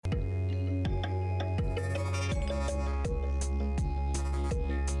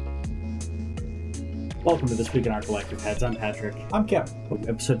Welcome to This Week in Our Collective Heads. I'm Patrick. I'm Kevin.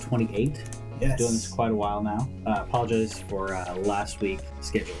 Episode 28. Yes. Doing this quite a while now. Apologize for last week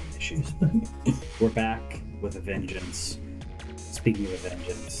scheduling issues. We're back with a vengeance. Speaking of a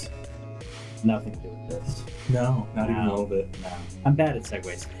vengeance, nothing to do with this. No, not even a little bit. No. I'm bad at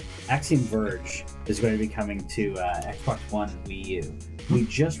segues. Axiom Verge is going to be coming to Xbox One and Wii U. We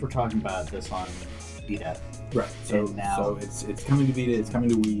just were talking about this on Vita. Right. So it's coming to Vita, it's coming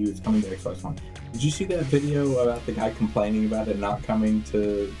to Wii U, it's coming to Xbox One. Did you see that video about the guy complaining about it not coming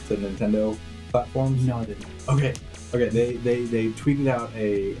to Nintendo platforms? No, I didn't. Okay. They tweeted out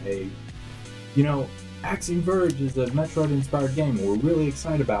a Axiom Verge is a Metroid-inspired game. We're really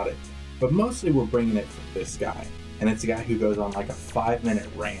excited about it, but mostly we're bringing it from this guy, and it's a guy who goes on like a 5-minute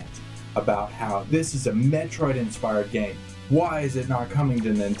rant about how this is a Metroid-inspired game. Why is it not coming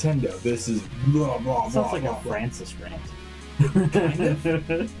to Nintendo? This is blah blah blah. Sounds like blah, a blah. Francis rant. Kind of.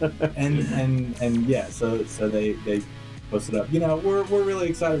 and yeah, so they posted up. We're really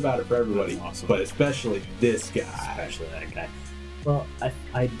excited about it for everybody, Awesome. but especially this guy. Especially that guy. Well,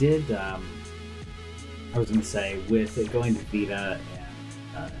 I did. I was going to say, with it going to Vita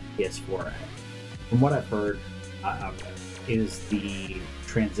and PS4, from what I've heard, is the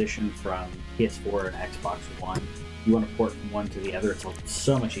transition from PS4 and Xbox One. You want to port from one to the other, it's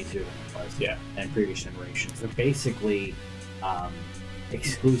so much easier than it was in previous generations. They're basically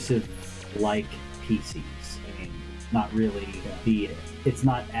exclusive like PCs. I mean, not really it's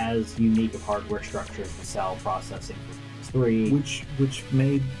not as unique of hardware structure as the cell processing for PS3.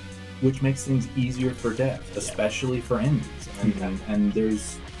 Which makes things easier for devs, especially for indies. And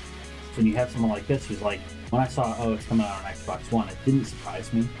there's when you have someone like this who's like, when I saw it's coming out on Xbox One, it didn't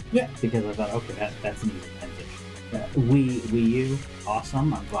surprise me. Yeah. Because I thought, okay, that's an easy transition. Yeah. Wii U,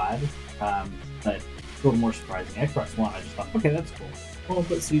 awesome, I'm glad. But a little more surprising. Xbox One, I just thought, okay, that's cool. Well,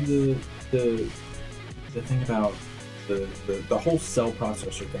 but see the thing about the whole cell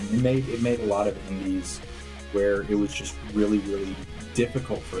processor thing, it made a lot of indies where it was just really, really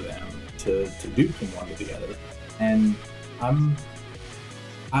difficult for them to do from one to the other. And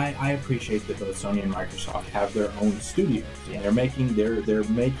I appreciate that both Sony and Microsoft have their own studios. Yeah. They're making their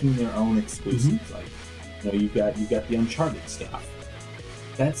own exclusives. Mm-hmm. Like, you've got the Uncharted stuff.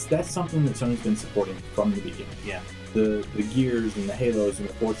 That's something that Sony's been supporting from the beginning. Yeah. The Gears and the Halos and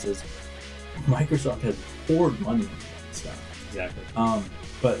the Forzas, Microsoft has poured money into that stuff. Exactly.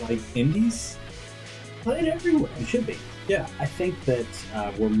 But like indies, play it everywhere. It should be. Yeah. I think that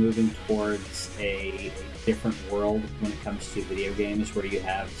we're moving towards a different world when it comes to video games, where you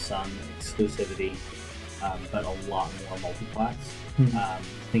have some exclusivity, but a lot more multi-class. Mm-hmm. I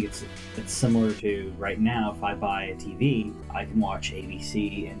think it's similar to right now. If I buy a TV, I can watch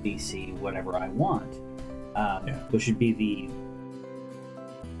ABC, NBC, whatever I want. Which should be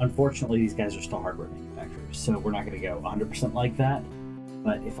unfortunately, these guys are still hardware manufacturers, so we're not going to go 100% like that.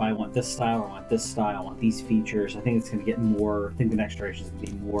 But if I want this style, I want this style, I want these features, I think it's going to get more. I think the next generation is going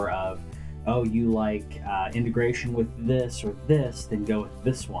to be more of, you like integration with this or this, then go with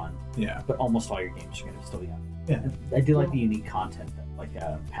this one. Yeah. But almost all your games are going to be still young. Yeah. I do like the unique content, though, like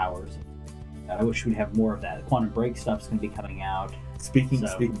Powers. I wish we'd have more of that. Quantum Break stuff's going to be coming out. Speaking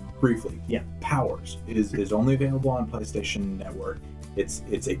briefly, yeah. Powers is only available on PlayStation Network. It's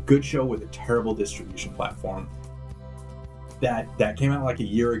a good show with a terrible distribution platform. That came out like a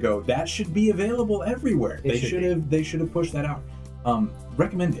year ago. That should be available everywhere. They should have pushed that out.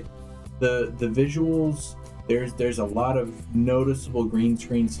 Recommend it. The visuals, there's a lot of noticeable green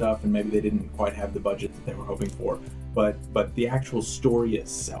screen stuff, and maybe they didn't quite have the budget that they were hoping for. But the actual story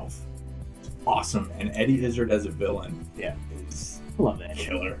itself is awesome, and Eddie Izzard as a villain is I love Eddie.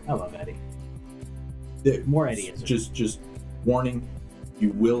 Killer. I love Eddie. More Eddie Izzard. Just warning, you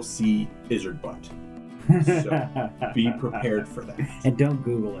will see Izzard butt. So be prepared for that. And don't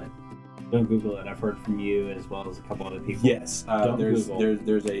Google it. Don't Google it. I've heard from you as well as a couple other people. Yes, there's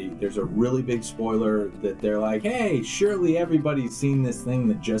a really big spoiler that they're like, hey, surely everybody's seen this thing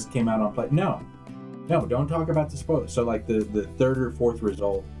that just came out on Play. No, don't talk about the spoiler. So like the third or fourth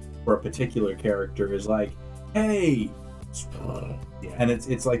result for a particular character is like, hey, and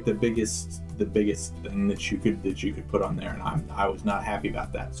it's like the biggest thing that you could put on there, and I was not happy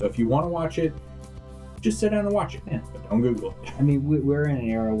about that. So if you want to watch it, just sit down and watch it. Yeah. But don't Google it. I mean, we're in an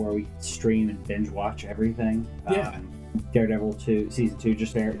era where we stream and binge watch everything. Yeah. Daredevil 2 season 2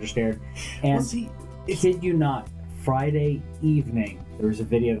 just aired. And kid you not, Friday evening there was a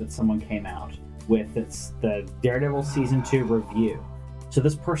video that someone came out with. It's the Daredevil season 2 review. So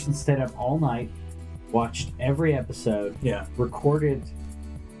this person stayed up all night, watched every episode, recorded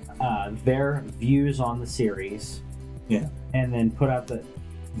their views on the series, and then put out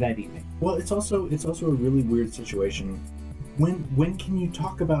that evening. Well, it's also a really weird situation. When can you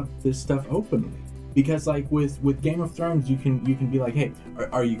talk about this stuff openly? Because like with Game of Thrones, you can be like, hey,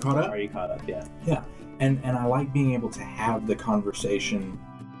 are you caught up? Are you caught up? Yeah. Yeah, and I like being able to have the conversation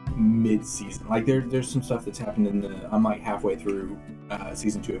mid-season. Like there's some stuff that's happened I'm like halfway through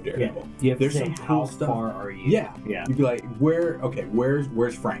season 2 of Daredevil. Yeah. You have There's to say, some how cool stuff. far are you? Yeah. Yeah. You'd be like,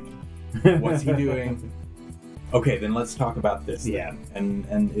 where's Frank? What's he doing? Okay, then let's talk about this. Yeah. Thing.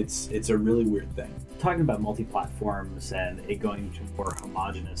 And it's a really weird thing. Talking about multi-platforms and it going to a more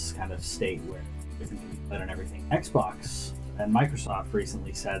homogenous kind of state where everything can be played on everything. Xbox and Microsoft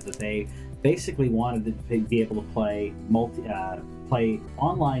recently said that they basically wanted to be able to play play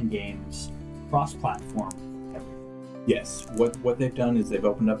online games cross-platform. Yes. What they've done is they've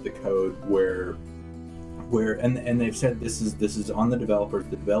opened up the code where and they've said this is on the developers.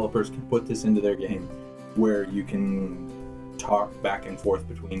 The developers can put this into their game where you can talk back and forth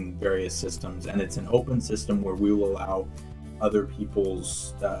between various systems, and it's an open system where we will allow other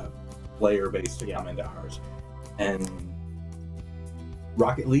people's player base to come into ours. And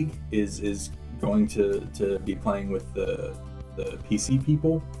Rocket League is going to be playing with the PC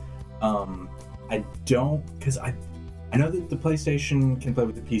people. I know that the PlayStation can play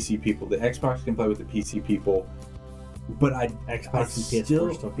with the PC people, the Xbox can play with the PC people, but Xbox and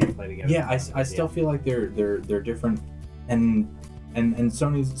PS4 still can't play together. Yeah, I still feel like they're different, and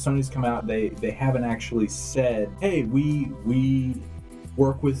Sony's come out. They haven't actually said, hey, we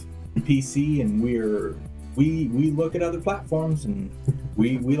work with PC and we look at other platforms and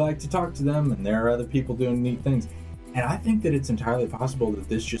we like to talk to them, and there are other people doing neat things. And I think that it's entirely possible that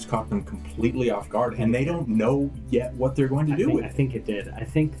this just caught them completely off guard, and they don't know yet what they're going to do with it. I think it did. I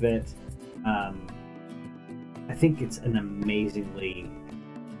think that I think it's an amazingly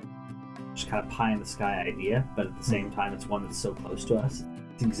just kind of pie in the sky idea, but at the same time, it's one that's so close to us.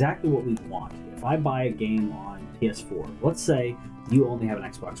 It's exactly what we want. If I buy a game on PS4, let's say you only have an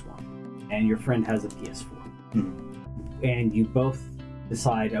Xbox One, and your friend has a PS4, and you both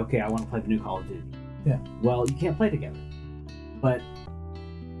decide, okay, I want to play the new Call of Duty. Yeah. Well, you can't play together. But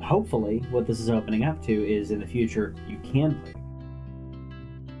hopefully, what this is opening up to is in the future, you can play together.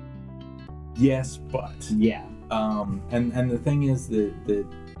 Yes, but. Yeah. And the thing is that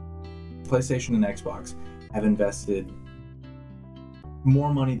PlayStation and Xbox have invested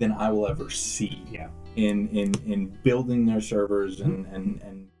more money than I will ever see in building their servers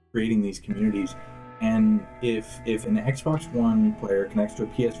and creating these communities. And if an Xbox One player connects to a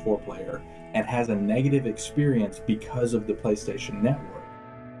PS4 player and has a negative experience because of the PlayStation Network,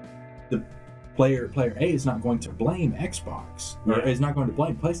 the player A is not going to blame Xbox, or is not going to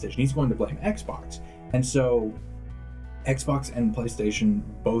blame PlayStation. He's going to blame Xbox. And so Xbox and PlayStation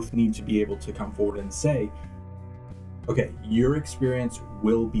both need to be able to come forward and say, okay, your experience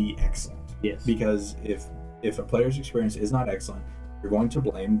will be excellent. Yes. Because if a player's experience is not excellent, you're going to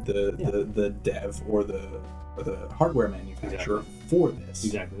blame the dev or the hardware manufacturer for this.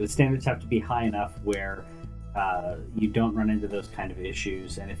 Exactly. The standards have to be high enough where you don't run into those kind of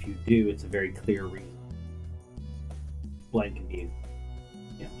issues, and if you do, it's a very clear reason. Blame can be,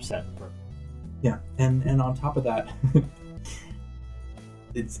 set for. Yeah, and on top of that,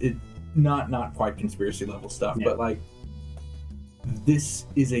 it's not quite conspiracy level stuff, but like this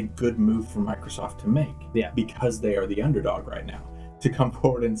is a good move for Microsoft to make. Yeah. Because they are the underdog right now, to come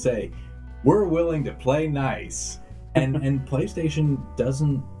forward and say, we're willing to play nice. And PlayStation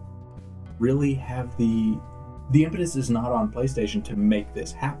doesn't really have the impetus is not on PlayStation to make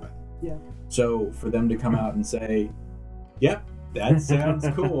this happen. Yeah. So for them to come out and say, yep, that sounds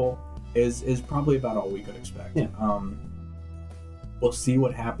cool, is probably about all we could expect. Yeah. We'll see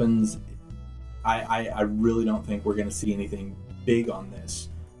what happens. I really don't think we're going to see anything big on this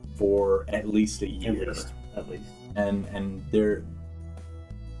for at least a year. At least. And they're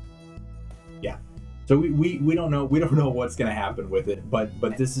so we don't know what's going to happen with it,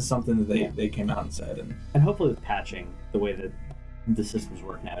 but this is something that they came out and said, and hopefully with patching, the way that the systems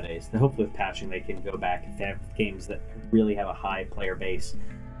work nowadays, hopefully with patching they can go back if they have games that really have a high player base,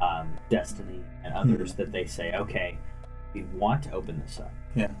 Destiny and others, that they say, okay, we want to open this up.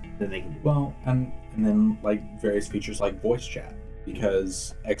 Yeah. Then they can do well, and then like various features like voice chat,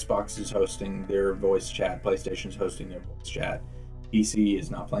 because Xbox is hosting their voice chat, PlayStation's hosting their voice chat, PC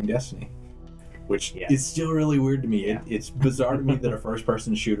is not playing Destiny, which is still really weird to me. Yeah. It's bizarre to me that a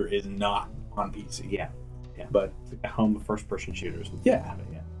first-person shooter is not on PC. Yeah. But it's like a home of first-person shooters. Yeah.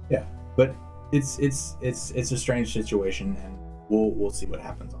 But it's a strange situation, and we'll see what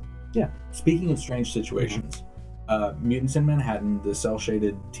happens on it. Yeah. Speaking of strange situations, Mutants in Manhattan, the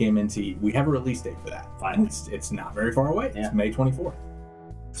cel-shaded TMNT, we have a release date for that. Finally. It's not very far away. It's May 24th.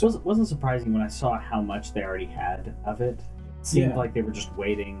 It wasn't surprising when I saw how much they already had of it. It seemed Yeah. like they were just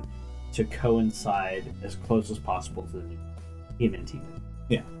waiting to coincide as close as possible to the new TMNT movie.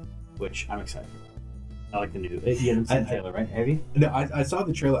 Yeah. Which I'm excited about. I like the new. You haven't seen the trailer, right? Have you? No, I saw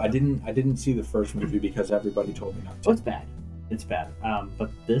the trailer. I didn't see the first movie because everybody told me not Oh, to. it's bad. It's bad. But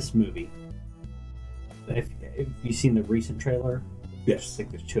this movie, if you've seen the recent trailer, I Yes. think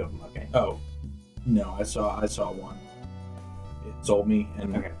there's two of them. Okay. Oh, no, I saw one. It sold me,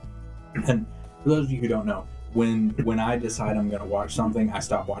 and Okay. and for those of you who don't know, when I decide I'm gonna watch something, I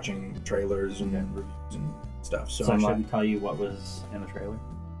stop watching trailers and reviews and stuff. So So I I'm like, shouldn't tell you what was in the trailer.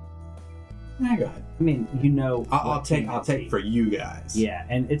 nah, go ahead. I mean, you know. I'll what take TMNT for you guys. Yeah,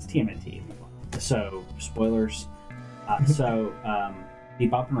 and it's TMNT. So spoilers.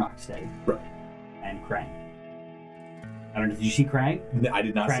 Bebop and Rocksteady. Right. And Krang. I don't know. Did you see Krang? I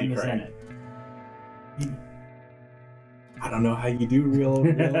did not see Krang is in Krang. it. I don't know how you do real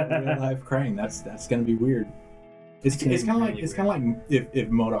life Krang. That's gonna be weird. It's gonna kind be of like really it's kind of like if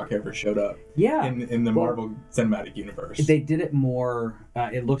MODOK ever showed up Yeah. in the Well, Marvel Cinematic Universe. They did it more.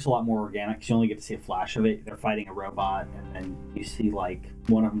 It looks a lot more organic. 'Cause you only get to see a flash of it. They're fighting a robot, and then you see like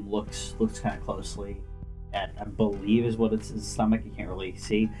one of them looks kind of closely at, I believe, is what it's his stomach. You can't really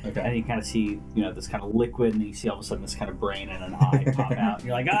see, and Okay. you kind of see this kind of liquid, and then you see all of a sudden this kind of brain and an eye pop out. And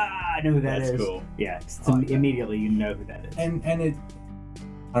you're like, I know who that is. That's cool. Yeah, I like that. immediately you know who that is. And it,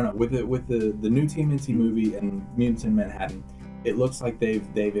 I don't know, with the new TMNT movie and Mutants in Manhattan, it looks like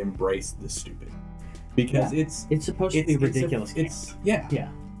they've embraced the stupid because it's supposed to be ridiculous. It's yeah, yeah,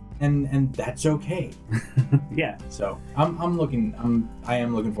 and that's okay. yeah. So I am looking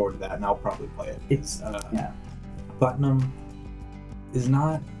forward to that, and I'll probably play it. It's yeah. Platinum is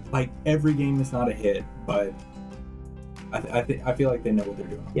not like every game is not a hit, but I feel like they know what they're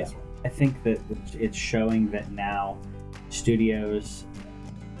doing on Yeah. this one. I think that it's showing that now studios,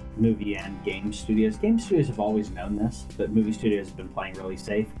 movie and game studios have always known this, but movie studios have been playing really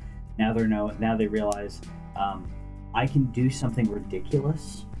safe. Now they realize I can do something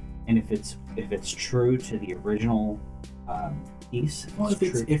ridiculous, and if it's true to the original piece,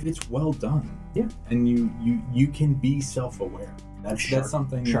 If it's well done, Yeah. and you can be self-aware. That's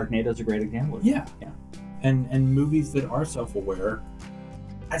something. Sharknado's a great example of Yeah. yeah. And movies that are self-aware,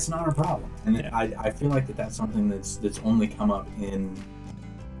 that's not a problem. And Yeah. I feel like that's something that's only come up in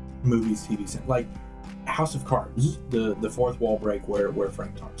movies, TV, like House of Cards, the fourth wall break where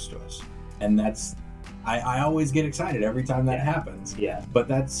Frank talks to us, and that's I always get excited every time that happens. Yeah. But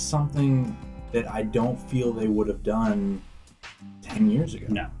that's something that I don't feel they would have done 10 years ago.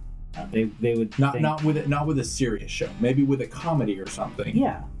 No. They would Not with a serious show. Maybe with a comedy or something.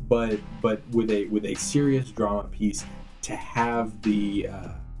 Yeah. But with a serious drama piece, to have the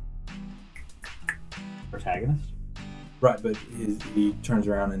protagonist. right, but he turns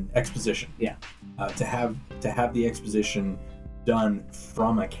around and exposition. Yeah. To have the exposition done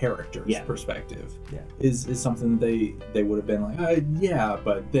from a character's Yeah. perspective Yeah. is something they would have been like, yeah,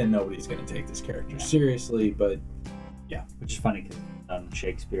 but then nobody's going to take this character seriously. But Which is funny because done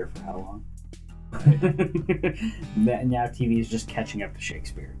Shakespeare for how long? Right. Now TV is just catching up to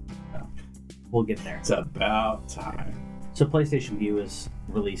Shakespeare. So we'll get there. It's about time. So PlayStation View is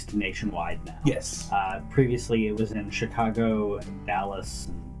released nationwide now. Yes. Previously it was in Chicago and Dallas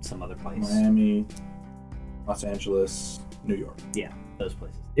and some other place. Miami, Los Angeles, New York. Yeah, those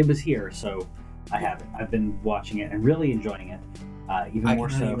places. It was here, so I have it. I've been watching it and really enjoying it. Even I more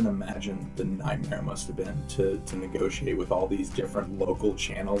can't so. even imagine the nightmare it must have been to negotiate with all these different local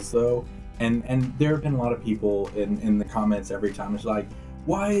channels, though. And there have been a lot of people in the comments every time. It's like,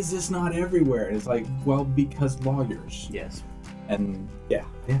 why is this not everywhere? And it's like, well, because lawyers. Yes. And yeah.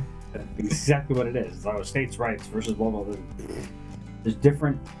 That's exactly what it is. It's states' rights versus blah, blah, blah. There's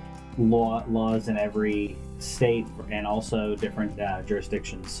different laws in every state and also different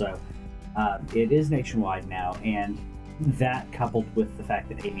jurisdictions. So it is nationwide now, and that coupled with the fact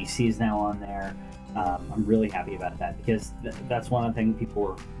that ABC is now on there, I'm really happy about that, because that's one of the things people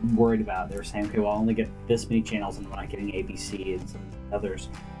were worried about. They were saying, okay, well, I'll only get this many channels and we're not getting ABC and some others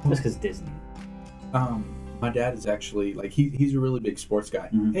just because Disney. My dad is actually like he's a really big sports guy.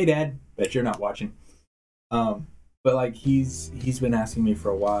 Mhm. Hey, Dad, bet you're not watching. But like he's been asking me for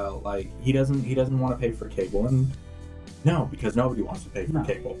a while. Like he doesn't want to pay for cable, and no, because nobody wants to pay for No.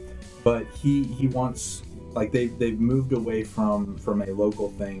 cable. But he wants, like they've moved away from a local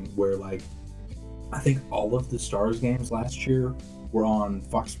thing where, like, I think all of the Stars games last year were on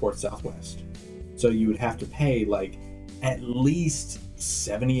Fox Sports Southwest. So you would have to pay like at least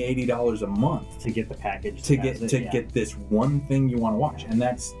 $70-$80 a month To get the package. to get this one thing you want to watch, and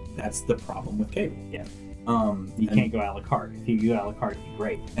that's the problem with cable. Yeah. You can't go a la carte. If you go a la carte, it'd be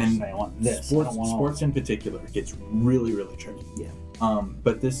great. And say, I want this. I don't want all sports in particular gets really, really tricky. Yeah.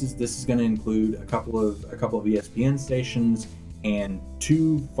 But this is going to include a couple of ESPN stations and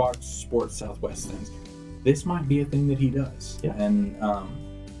 2 Fox Sports Southwest things. This might be a thing that he does. Yeah. And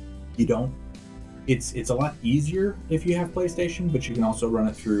you don't. It's a lot easier if you have PlayStation, but you can also run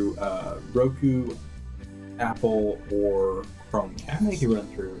it through Roku, Apple, or Chromecast. I think you run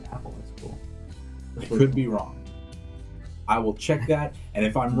through Apple. That's cool. I could be wrong. I will check that, and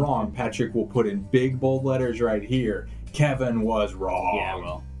if I'm wrong, Patrick will put in big bold letters right here. Kevin was wrong. Yeah,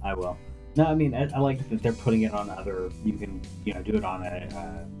 I will. No, I mean, I like that they're putting it on other. You can, do it on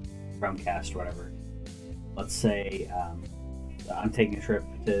a Chromecast or whatever. Let's say I'm taking a trip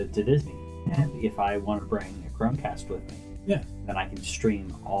to Disney, and if I want to bring a Chromecast with me, then I can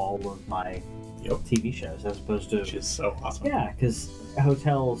stream all of my TV shows as opposed to. Which is so awesome. Yeah, because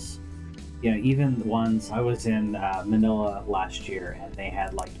hotels. Even the ones I was in Manila last year, and they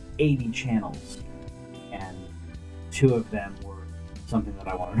had like 80 channels, and 2 of them were something that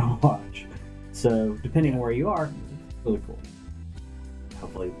I wanted to watch. So depending on where you are, it's really cool.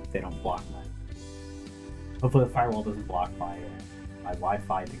 Hopefully they don't block Hopefully the firewall doesn't block my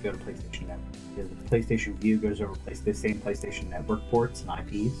Wi-Fi to go to PlayStation Network. Because the PlayStation View goes over the same PlayStation Network ports and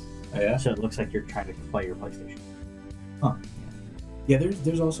IPs. Oh, yeah? So it looks like you're trying to play your PlayStation. Huh. Yeah,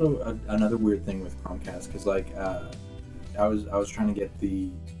 there's also another weird thing with Chromecast, because I was trying to get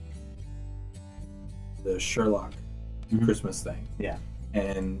the Sherlock Christmas thing. Yeah.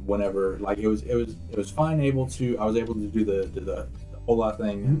 And whenever it was fine I was able to do the hola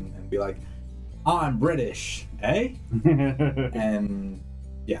thing and be like, I'm British, eh? And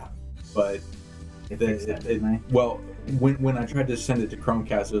yeah, but when I tried to send it to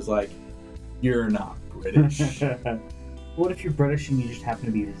Chromecast, it was like, you're not British. What if you're British and you just happen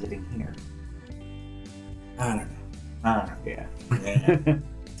to be visiting here? I don't know. Yeah. Yeah.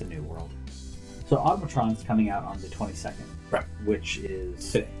 It's a new world. So Automatron's coming out on the 22nd. Right. Which is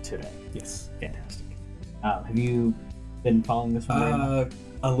today. Yes. Fantastic. Have you been following this one?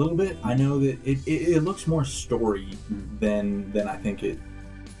 A little bit. I know that it looks more story than I think it.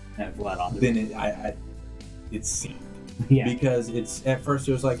 And let on. Than it seemed. Yeah. Because it's at first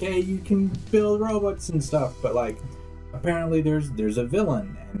it was like, hey, you can build robots and stuff, but like apparently there's a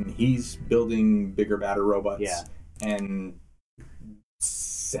villain and he's building bigger, badder robots. Yeah. And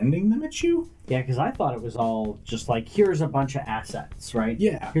sending them at you? Yeah, because I thought it was all just like, here's a bunch of assets, right?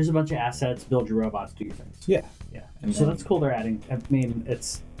 Yeah. Here's a bunch of assets, build your robots, do your things. Yeah. Yeah. And so that's cool they're adding. I mean,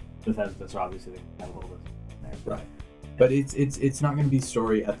 it's Bethesda, so obviously they have a little bit there. Right. But it's not going to be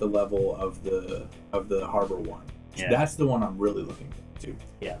story at the level of the Harbor one. Yeah. That's the one I'm really looking forward to.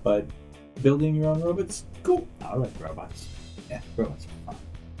 Yeah. But building your own robots, cool. I like robots. Yeah. Robots are fun.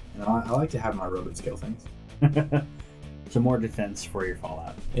 And I like to have my robots kill things. Some more defense for your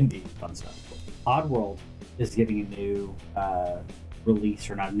Fallout. Indeed. Fun stuff. Oddworld is getting a new release,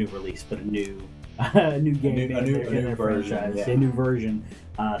 or not a new release, but a new game in their franchise. Yeah. A new version,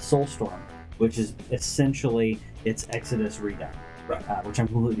 Soulstorm, which is essentially its Exodus redone. Right. Which I'm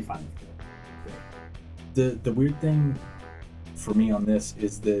completely fine with. The weird thing for me on this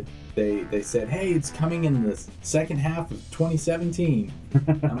is that they said, hey, it's coming in the second half of 2017.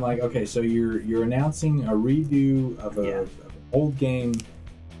 I'm like, okay, so you're announcing a redo of an old game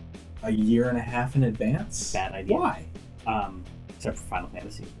a year and a half in advance? Bad idea. Why? Except for Final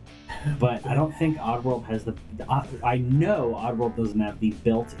Fantasy. But I don't think Oddworld has I know Oddworld doesn't have the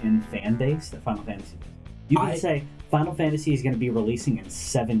built-in fan base that Final Fantasy does. You can say Final Fantasy is going to be releasing in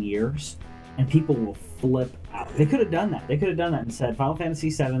 7 years, and people will flip out. They could have done that. They could have done that and said Final Fantasy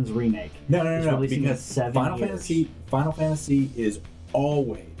VII's remake. No. Because Final Fantasy is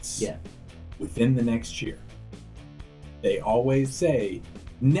always within the next year. They always say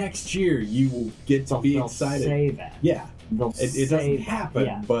next year you will get to be excited. They'll say that. Yeah. It doesn't happen,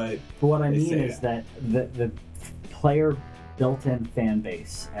 yeah. but what I mean is that the player built-in fan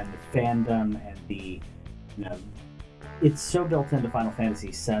base and the fandom and the it's so built into Final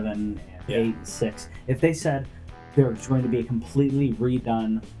Fantasy 7 and 8 and 6. If they said there's going to be a completely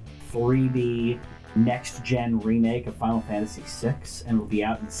redone 3D next-gen remake of Final Fantasy 6 and will be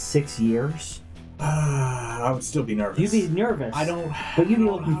out in 6 years, I would still be nervous. You'd be nervous. But you'd be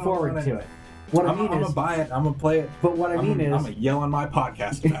looking forward to it. I'm gonna buy it. I'm gonna play it. But what I mean is, I'm gonna yell on my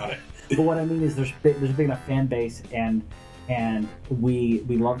podcast about it. But what I mean is, there's a big enough fan base, and we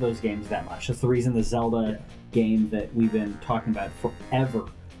love those games that much. That's the reason the Zelda game that we've been talking about forever,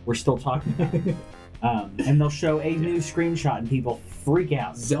 we're still talking about. And they'll show a new screenshot, and people freak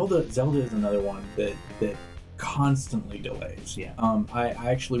out. Zelda is another one that constantly delays. Yeah. I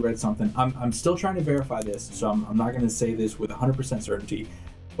actually read something. I'm still trying to verify this, so I'm not going to say this with 100% certainty,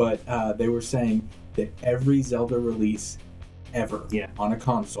 but they were saying that every Zelda release ever on a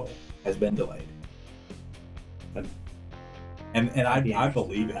console has been delayed. But and I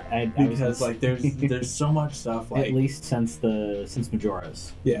believe it because like there's so much stuff, like at least since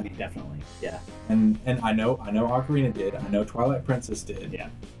Majora's. Yeah, I mean, definitely. Yeah. And I know Ocarina did. I know Twilight Princess did. Yeah.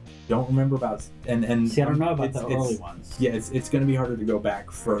 Don't remember about and see, I don't know about the early ones. Yeah, it's going to be harder to go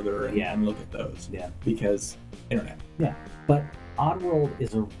back further and look at those. Yeah. Because internet. Yeah. But Oddworld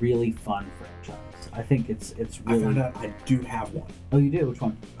is a really fun franchise. I think it's really. I found out I do have one. Oh, you do? Which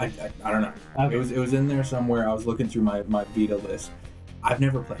one? I don't know. Okay. It was in there somewhere. I was looking through my Vita list. I've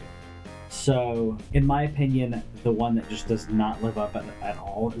never played it. So, in my opinion, the one that just does not live up at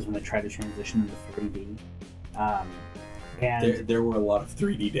all is when they try to transition into 3D. And there were a lot of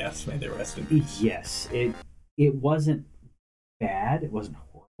 3D deaths. May they rest in peace. Yes, it wasn't bad. It wasn't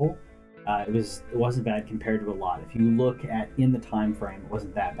horrible. It wasn't bad compared to a lot. If you look at in the time frame, it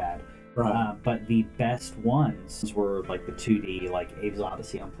wasn't that bad. Right. But the best ones were like the 2D, like Abe's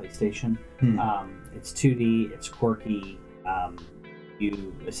Odyssey on PlayStation. It's 2D. It's quirky.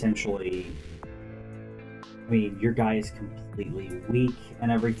 You essentially, I mean, your guy is completely weak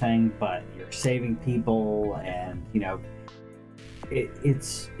and everything, but you're saving people, and you know,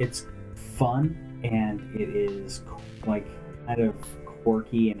 it's fun, and it is like kind of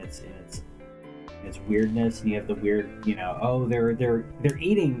quirky, and it's weirdness, and you have the weird, you know, oh, they're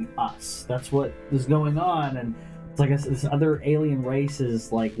eating us. That's what is going on, and it's like this other alien race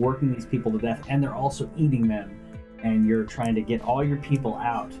is like working these people to death, and they're also eating them, and you're trying to get all your people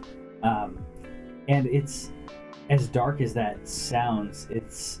out. And it's as dark as that sounds.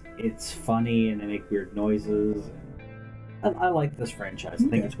 It's funny, and they make weird noises. I like this franchise. I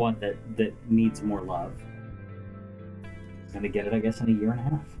think it's one that needs more love. It's gonna get it, I guess, in a year and a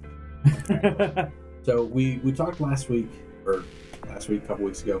half. So we talked last week, a couple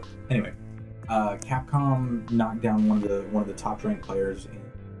weeks ago. Anyway, Capcom knocked down one of the top ranked players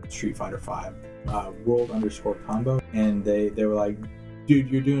in Street Fighter V, World_Combo, and they were like, dude,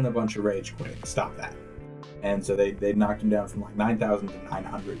 you're doing a bunch of rage quitting. Stop that. And so they knocked him down from like 9,000 to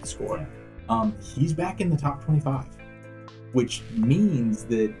 900 score. Yeah. He's back in the top 25, which means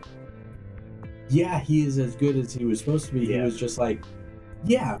that he is as good as he was supposed to be. Yeah. He was just like,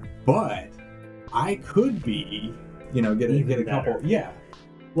 but I could be, get a couple. Yeah.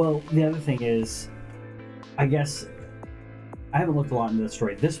 Well, the other thing is, I guess I haven't looked a lot into the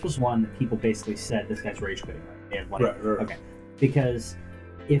story. This was one that people basically said this guy's rage quitting. Right? Right. Okay. Because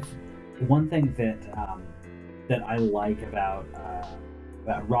if one thing that I like about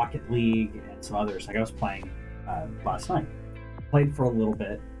Rocket League and some others, like I was playing last night, played for a little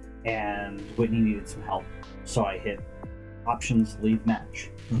bit, and Whitney needed some help, so I hit options, leave match.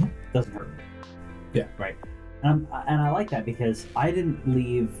 Mm-hmm. Doesn't hurt me. Yeah. Right. And I like that because I didn't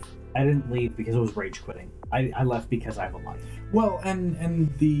leave because it was rage quitting. I left because I have a life. Well,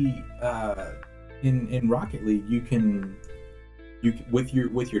 and the in Rocket League you can with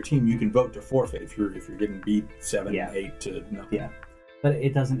your team you can vote to forfeit if you're getting beat 7-8 to nothing. Yeah. But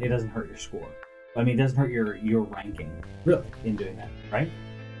it doesn't hurt your score. I mean, it doesn't hurt your ranking. Really? In doing that, right?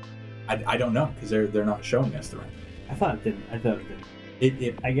 I don't know because they're not showing us the ranking. I thought it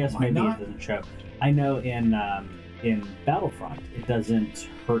didn't. I guess maybe it doesn't show. I know in Battlefront it doesn't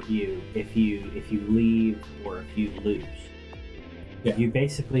hurt you if you leave or if you lose. Yeah. You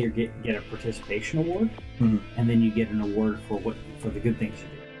basically get a participation award, mm-hmm. and then you get an award for the good things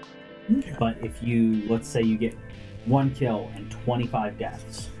you do. Okay. But if you, let's say you get 1 kill and 25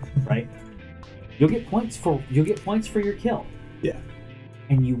 deaths, right? You'll get points for your kill. Yeah.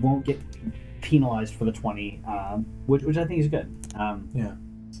 And you won't get penalized for the 20, which I think is good. Yeah.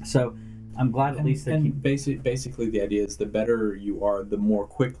 So I'm glad at least basically the idea is the better you are, the more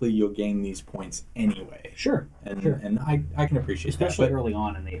quickly you'll gain these points anyway. Sure. And I can appreciate especially that, early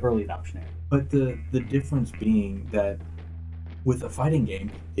on in the early adoption area. But the difference being that with a fighting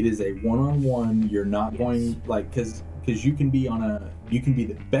game, it is a one-on-one. You're not going like because you can be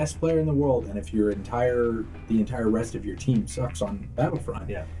the best player in the world, and if the entire rest of your team sucks on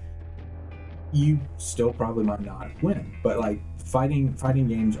Battlefront, you still probably might not win. But like fighting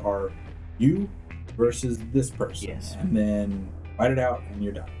games are you versus this person, yes, and then fight it out, and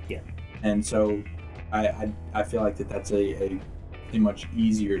you're done. Yeah, and so I feel like that's a much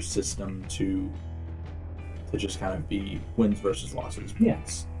easier system to just kind of be wins versus losses.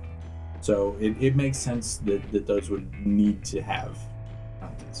 Yes. So it makes sense that those would need to have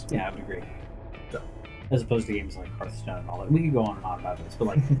contests. Yeah, I would agree. So. As opposed to games like Hearthstone and all that. We could go on and on about this, but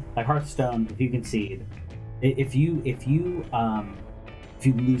like Hearthstone, if you concede, If you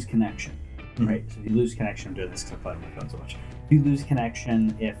lose connection, Mhm. right? So if you lose connection, I'm doing this because I play on my phone so much. If you lose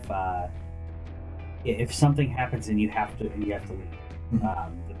connection, if something happens and you have to leave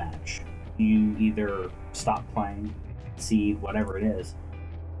Mhm. the match, you either stop playing, see whatever it is,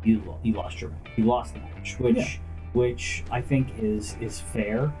 you lost the match, which I think is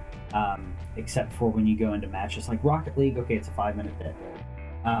fair, except for when you go into matches like Rocket League. Okay, it's a 5-minute bit.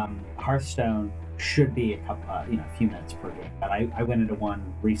 Hearthstone should be a few minutes per game. But I went into one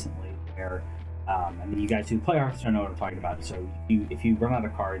recently where, you guys who play Hearthstone know what I'm talking about. So if you run out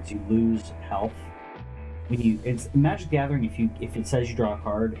of cards, you lose health. It's Magic the Gathering. If it says you draw a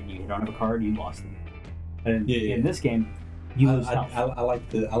card and you don't have a card, you lost them. But in this game, you lose health. I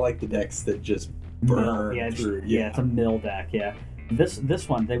like the decks that just burn through. Yeah, it's a mill deck. Yeah, this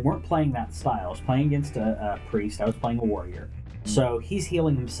one they weren't playing that style. I was playing against a priest. I was playing a warrior. So he's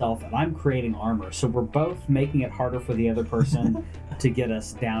healing himself, and I'm creating armor. So we're both making it harder for the other person to get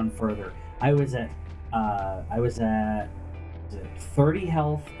us down further. I was at 30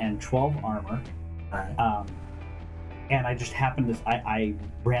 health and 12 armor. Right. And I just happened to I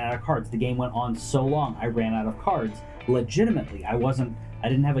ran out of cards. The game went on so long, I ran out of cards. Legitimately, I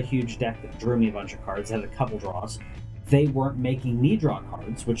didn't have a huge deck that drew me a bunch of cards. I had a couple draws. They weren't making me draw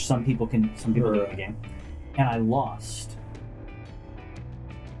cards, which some people do in the game, and I lost.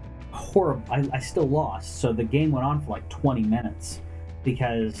 Horrible. I still lost. So the game went on for like 20 minutes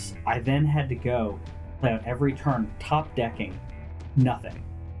because I then had to go play on every turn, top decking, nothing.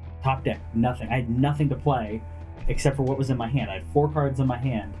 Top deck, nothing. I had nothing to play except for what was in my hand. I had 4 cards in my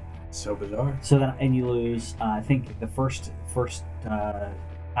hand. So bizarre. So then, and you lose. I think the first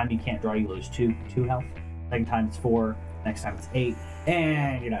time you can't draw, you lose 2 health. Second time it's 4. Next time it's 8,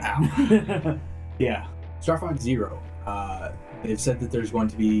 and you're not. Yeah. Star Fox Zero. They've said that there's going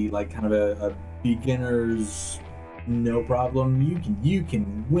to be like kind of a beginner's no problem. You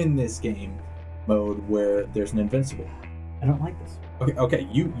can win this game mode where there's an invincible. I don't like this. Okay.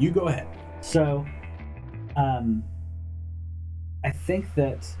 You go ahead. So, I think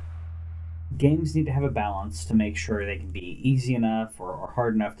that games need to have a balance to make sure they can be easy enough or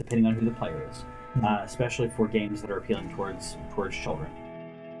hard enough, depending on who the player is. Especially for games that are appealing towards children.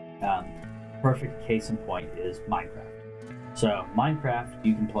 Perfect case in point is Minecraft. So Minecraft,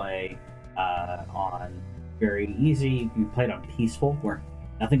 you can play on very easy. You can play it on peaceful, where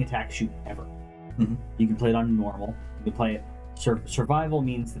nothing attacks you ever. Mm-hmm. You can play it on normal. You can play it survival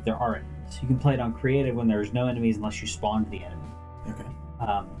means that there are enemies. You can play it on creative when there's no enemies unless you spawn the enemy. Okay.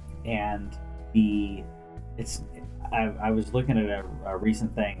 And I was looking at a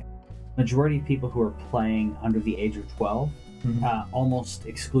recent thing. Majority of people who are playing under the age of 12 almost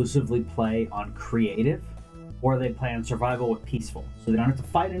exclusively play on creative, or they play on survival with peaceful. So they don't have to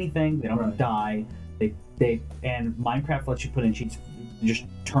fight anything. They don't have to die. And Minecraft lets you put in cheats. You just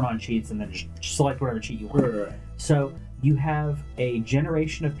turn on cheats and then just select whatever cheat you want. Right. So you have a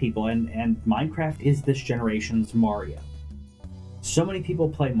generation of people, and Minecraft is this generation's Mario. So many people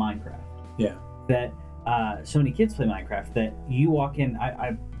play Minecraft. Yeah. That so many kids play Minecraft that you walk in.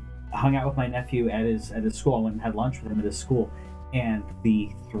 I hung out with my nephew at his school. I went and had lunch with him at his school, and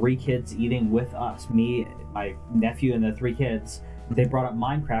the 3 kids eating with us, me, my nephew, and the 3 kids, they brought up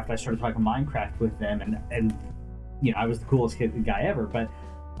Minecraft. I started talking Minecraft with them, and I was the coolest guy ever. But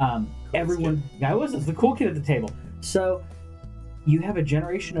I was the cool kid at the table. So you have a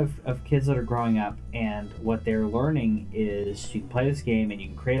generation of kids that are growing up, and what they're learning is you can play this game and you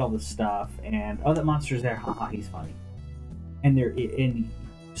can create all this stuff, and that monster's there, haha, he's funny.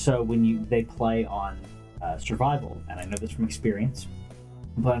 So when they play on survival, and I know this from experience,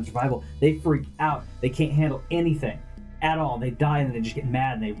 play on survival, they freak out. They can't handle anything at all. They die and they just get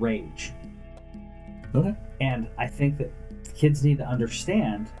mad and they rage. Okay. And I think that kids need to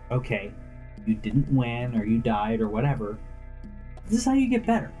understand, okay, you didn't win or you died or whatever. This is how you get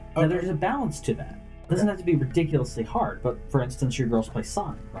better. Okay. Now, there's a balance to that. It doesn't have to be ridiculously hard, but for instance, your girls play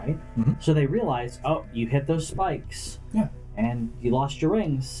Sonic, right? Mm-hmm. So they realize, oh, you hit those spikes. Yeah. And you lost your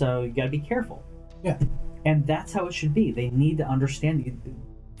rings, so you got to be careful. Yeah. And that's how it should be. They need to understand.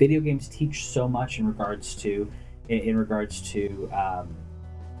 Video games teach so much in regards to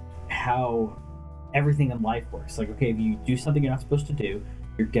how everything in life works. Like, okay, if you do something you're not supposed to do,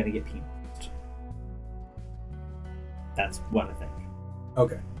 you're gonna get penalized. That's what I think.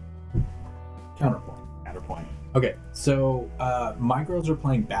 Okay. Counterpoint. Okay, so my girls are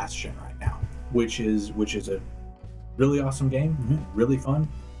playing Bastion right now, which is a really awesome game, really fun,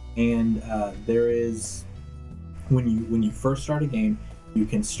 and there is when you first start a game, you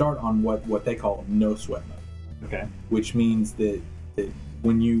can start on what they call no sweat mode. Okay. Which means that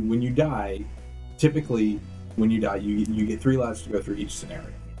when you die, typically when you die, you get 3 lives to go through each scenario.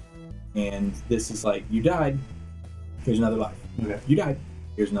 And this is like, you died, here's another life. Okay. You died,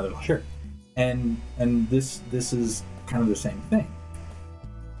 here's another life. Sure. And this is kind of the same thing.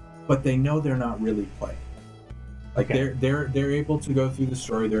 But they know they're not really playing. Like Okay. they're able to go through the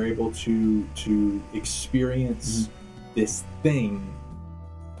story, they're able to experience this thing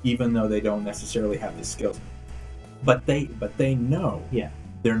even though they don't necessarily have the skills. But they know Yeah.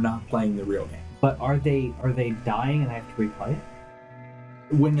 they're not playing the real game. But are they dying and they have to replay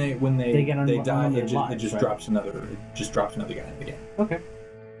it? When they They get die, unlimited it lives, just right? drops another guy in the game. Okay.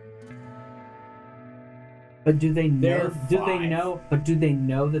 But do they know? They're Do they five. know? But do they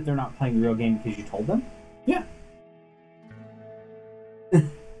know that they're not playing the real game because you told them? Yeah.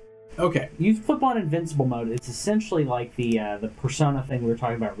 Okay. You flip on invincible mode. It's essentially like the Persona thing we were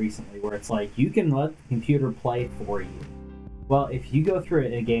talking about recently, where it's like you can let the computer play for you. Well, if you go through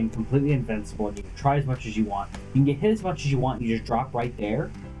a game completely invincible and you can try as much as you want, you can get hit as much as you want, and you just drop right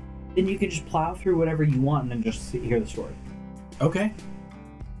there, then you can just plow through whatever you want and then just hear the story. Okay.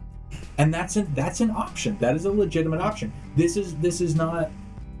 And that's an option. That is a legitimate option. This is not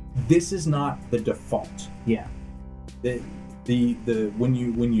the default. Yeah. The when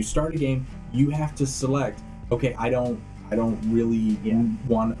you start a game, you have to select, okay, I don't really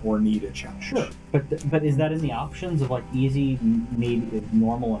want or need a challenge. Sure. But is that in the options of like easy,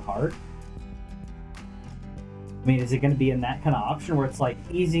 normal, and hard? I mean, is it going to be in that kind of option where it's like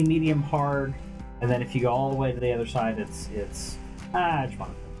easy, medium, hard, and then if you go all the way to the other side, it's just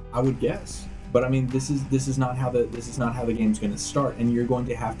fun. I would guess. But I mean, this is not how the game's going to start, and you're going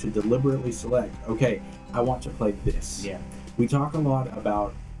to have to deliberately select, okay, I want to play this. Yeah. We talk a lot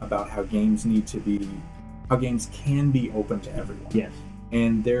about how games can be open to everyone. Yes.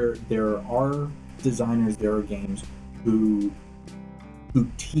 And there are designers, there are games who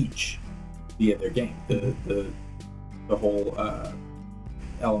teach via their game the whole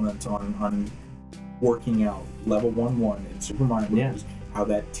element on working out level 1-1 in Super Mario Bros. How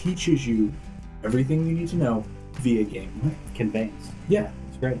that teaches you everything you need to know via gameplay. Conveys. Yeah,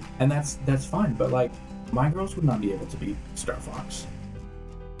 It's great. and that's fine. But like, my girls would not be able to beat Star Fox.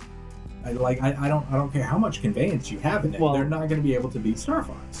 I don't care how much conveyance you have in it. Well- They're not going to be able to beat Star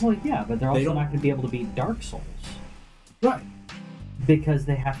Fox. Well, yeah, but they're also don't- not going to be able to beat Dark Souls Right. because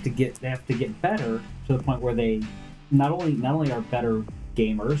they have to get better to the point where they not only are better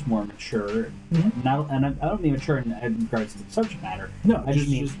gamers, more mature. And I don't mean mature in regards to the subject matter. No, I just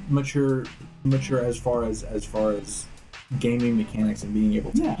mean just mature as far as gaming mechanics and being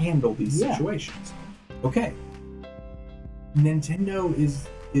able to Yeah. handle these Yeah. situations. Okay. Nintendo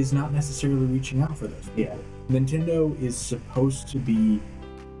is not necessarily reaching out for those people. Yeah. Nintendo is supposed to be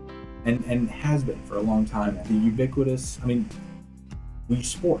and has been for a long time the ubiquitous, I mean, Wii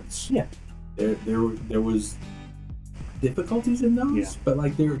Sports. Yeah. There was difficulties in those, Yeah. but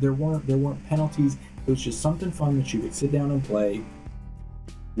like there weren't penalties. It was just something fun that you could sit down and play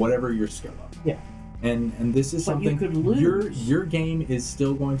whatever your skill of. Yeah. And this is But you something could lose. your game is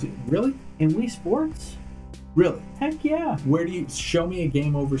still going to really? In Wii Sports? Really? Heck yeah. Where do you show me a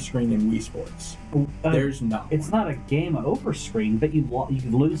game over screen in Wii Sports? There's not. It's not a game over screen, but you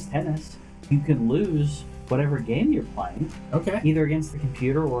can lose tennis. You can lose whatever game you're playing, Okay. either against the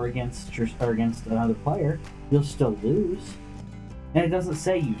computer or against another player. You'll still lose, and it doesn't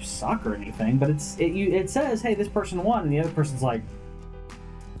say you suck or anything. But it says, hey, this person won, and the other person's like,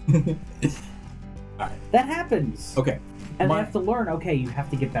 Alright. that happens. Okay. And My- they have to learn. Okay, you have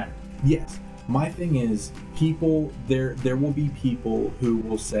to get better. Yes. My thing is, people there will be people who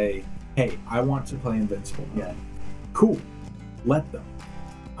will say, "Hey, I want to play Invincible." Yeah. Cool. Let them.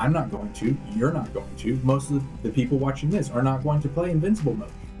 I'm not going to. You're not going to. Most of the people watching this are not going to play Invincible mode.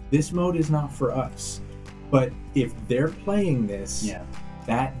 This mode is not for us. But if they're playing this, Yeah.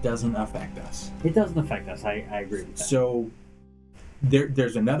 that doesn't affect us. It doesn't affect us. I agree with that. So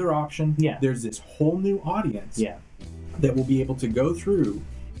there's another option. Yeah. There's this whole new audience Yeah. that will be able to go through,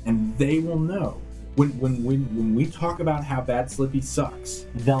 and they will know when we talk about how Bad Slippy sucks.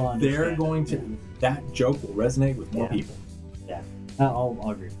 They'll understand. They're going to that joke will resonate with more Yeah. people. Yeah. I'll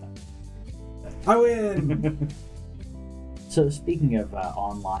agree with that. I win. So speaking of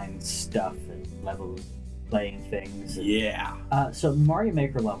online stuff and levels, playing things. Yeah. So Mario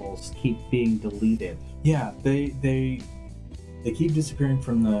Maker levels keep being deleted. Yeah. They keep disappearing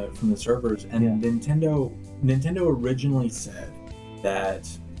from the servers, and Nintendo originally said that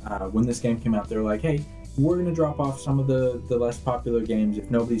when this game came out, they're like, hey, we're going to drop off some of the less popular games.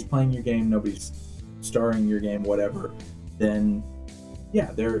 If nobody's playing your game, nobody's starring your game, whatever, then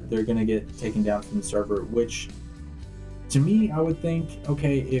yeah, they're going to get taken down from the server, which to me, I would think,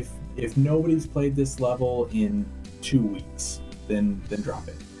 okay, if if nobody's played this level in 2 weeks, then drop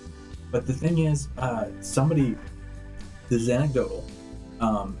it. But the thing is, somebody, this is anecdotal,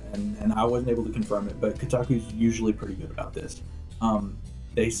 and I wasn't able to confirm it, but Kotaku's usually pretty good about this.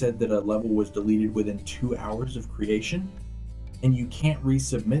 They said that a level was deleted within 2 hours of creation, and you can't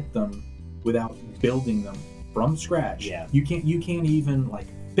resubmit them without building them from scratch. Yeah. You can't even like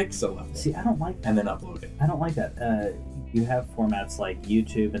fix a level. See, I don't like that. And then upload it. I don't like that. You have formats like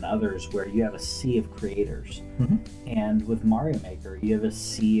YouTube and others where you have a sea of creators. Mm-hmm. And with Mario Maker, you have a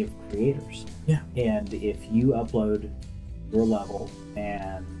sea of creators. Yeah. And if you upload your level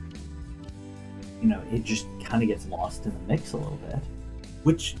and, you know, it just kind of gets lost in the mix a little bit.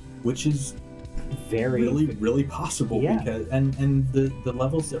 Which is Very really possible. Yeah. Because and the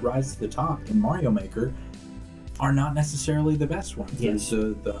levels that rise to the top in Mario Maker are not necessarily the best ones. Yes.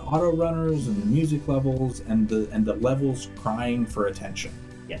 There's the auto runners and the music levels and the levels crying for attention.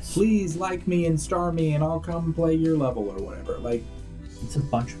 Yes. Please like me and star me and I'll come play your level or whatever. Like, It's a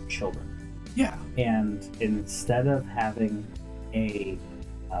bunch of children. yeah. And instead of having an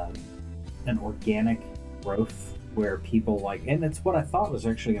organic growth where people like, and it's what I thought was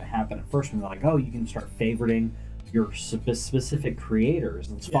actually going to happen at first, when they're like, oh, you can start favoriting your specific creators.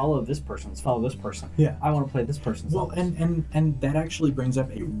 Let's follow this person. Let's follow this person. Yeah. I want to play this person's Well, levels. and that actually brings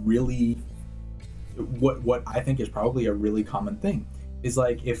up a really what I think is probably a really common thing is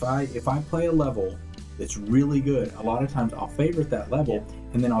like if I play a level that's really good, a lot of times I'll favorite that level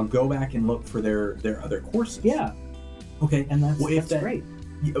and then I'll go back and look for their other courses. Yeah. Okay. And that's, Well, if that's that- great.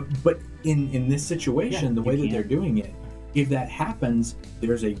 Yeah, but in this situation, Yeah, the you way that can't. they're doing it, if that happens,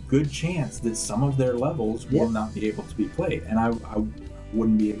 there's a good chance that some of their levels will not be able to be played, and I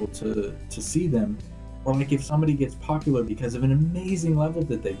wouldn't be able to see them. Or like if somebody gets popular because of an amazing level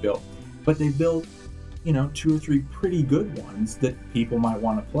that they built, but they built, 2 or 3 pretty good ones that people might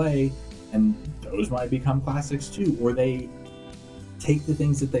want to play, and those might become classics too. Or they take the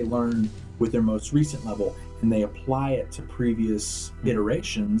things that they learned with their most recent level and they apply it to previous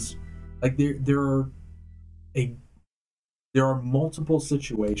iterations. Like there are multiple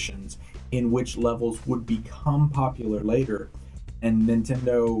situations in which levels would become popular later, and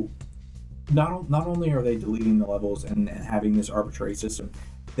Nintendo not only are they deleting the levels and having this arbitrary system,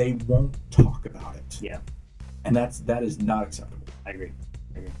 they won't talk about it. Yeah. And that is not acceptable. I agree.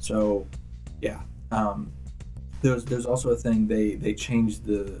 So, yeah. There's also a thing they changed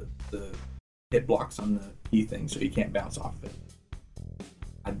the hit blocks on the P thing so you can't bounce off of it.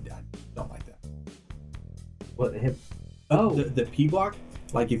 I don't like that. What hip? Oh, The P block,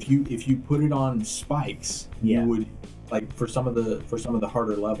 like if you put it on spikes, Yeah. you would, like for some of the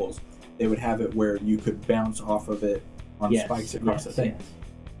harder levels, they would have it where you could bounce off of it on yes, spikes across the thing.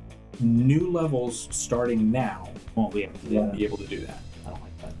 yes. New levels starting now Won't be able to do won't that. be able to do that. I don't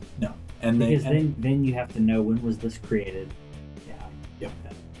like that. No, and Because they then you have to know when was this created. Yeah. Yep.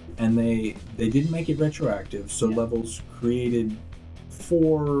 and they didn't make it retroactive, so Yeah. levels created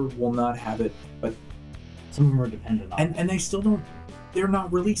for will not have it, but Some of them are dependent on it. and they still don't. They're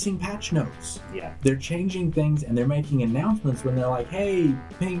not releasing patch notes. Yeah. They're changing things and they're making announcements when they're like, hey,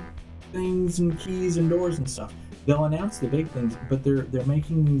 pink things and keys and doors and stuff. They'll announce the big things, but they're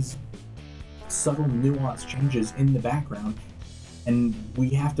making these subtle nuanced changes in the background, and we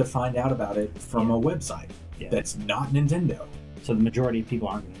have to find out about it from a website Yeah. that's not Nintendo. So the majority of people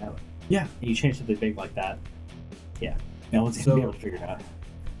aren't going to know it. Yeah. You change something big like that. Yeah. No one's going to So- be able to figure it out.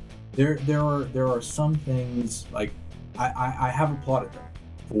 There are some things like I have applauded them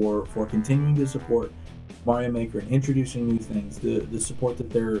for continuing to support Mario Maker and introducing new things. The support that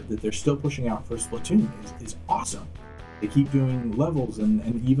they're still pushing out for Splatoon is awesome. They keep doing levels and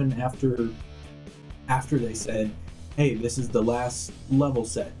even after they said, hey, this is the last level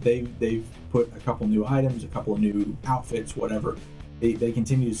set, they've put a couple new items, a couple of new outfits, whatever. They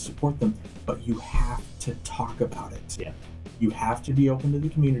continue to support them, but you have to talk about it. Yeah. You have to be open to the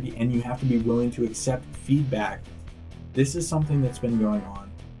community and you have to be willing to accept feedback. This is something that's been going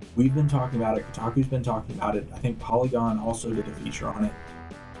on. We've been talking about it. Kotaku's been talking about it. I think Polygon also did a feature on it.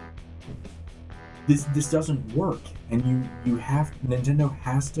 This doesn't work, and Nintendo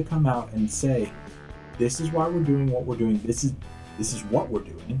has to come out and say, this is why we're doing what we're doing. This is what we're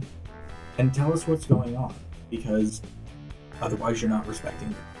doing, and tell us what's going on, because otherwise you're not respecting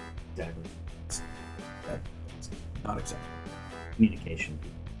it. Exactly. That's not acceptable. Communication.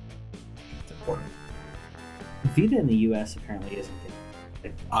 It's important. Vita in the U.S. apparently isn't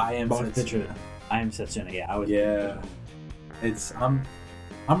good. I am Bought a Setsuna. picture. I am Setsuna. Yeah, I was. Yeah, it's I'm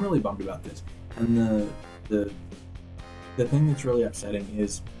really bummed about this, and the thing that's really upsetting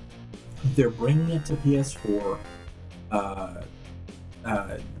is they're bringing it to PS4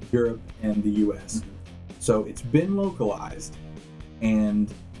 Europe and the US. So it's been localized,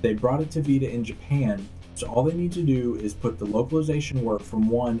 and they brought it to Vita in Japan. So all they need to do is put the localization work from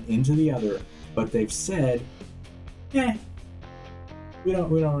one into the other, but they've said, we don't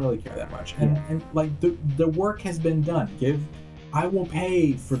really care that much. And like the work has been done. I will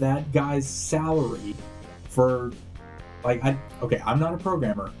pay for that guy's salary for I'm not a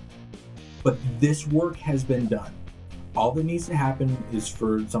programmer, but this work has been done. All that needs to happen is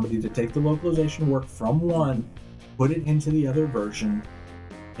for somebody to take the localization work from one, put it into the other version,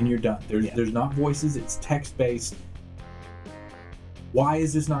 and you're done. There's not voices, it's text-based. Why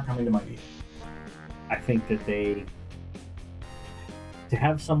is this not coming to my Vita? I think that to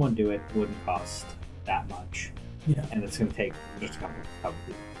have someone do it wouldn't cost that much. Yeah. And it's going to take just a couple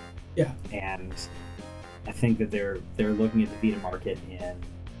people. Yeah. And I think that they're looking at the Vita market and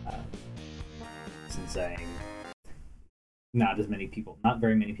saying not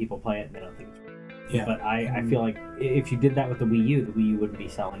very many people play it, and they don't think it's great. Yeah. But I feel like if you did that with the Wii U wouldn't be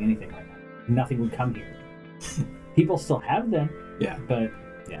selling anything right now. Nothing would come here. People still have them. Yeah. But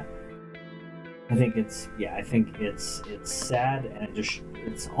yeah. I think it's sad, and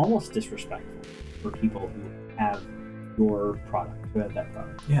it's almost disrespectful for people who have your product, who have that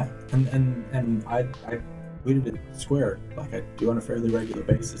product. Yeah. And I tweeted at Square like I do on a fairly regular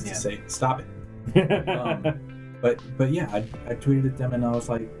basis to say stop it. But yeah, I tweeted at them and I was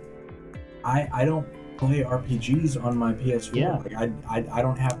like, I don't play RPGs on my PS4. Yeah. Like I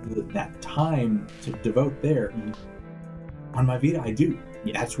don't have that time to devote there. Mm-hmm. On my Vita, I do.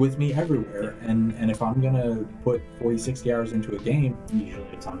 Yeah. That's with me everywhere. Yeah. And if I'm gonna put 40, 60 hours into a game, usually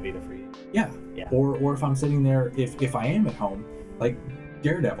it's on Vita for you. Yeah. Or if I'm sitting there, if I am at home, like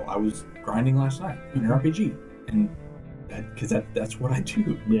Daredevil, I was grinding last night in an RPG, and because that's what I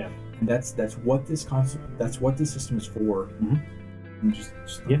do. Yeah. And that's what this system is for. Mm-hmm. And just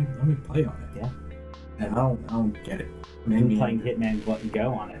let me play on it. Yeah. And I don't get it. I've been playing Hitman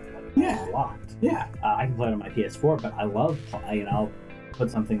Go on it. Yeah. A lot. Yeah. I can play it on my PS4, but I love I'll put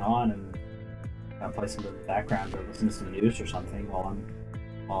something on and I'll play some in the background or listen to some news or something while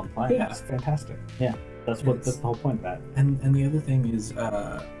I'm playing. Yeah. It's fantastic. Yeah. That's the whole point of that. And the other thing is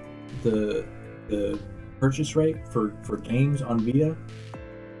the purchase rate for games on Vita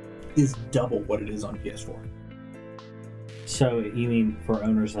is double what it is on PS4. So you mean for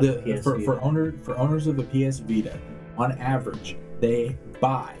owners of the PS Vita? For owners of the PS Vita, on average, they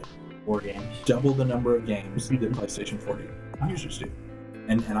buy 4 games, double the number of games that PlayStation 4 users do.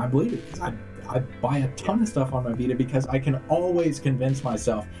 And I believe it, because I buy a ton of stuff on my Vita because I can always convince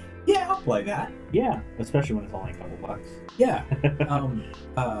myself, yeah, I'll play that. Yeah, especially when it's only a couple bucks. Yeah.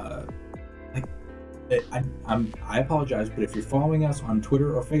 I apologize, but if you're following us on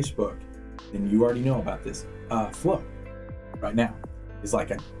Twitter or Facebook, then you already know about this. Flow right now is like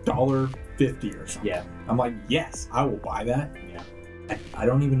 $1.50 or something. Yeah. I'm like, yes, I will buy that. Yeah. I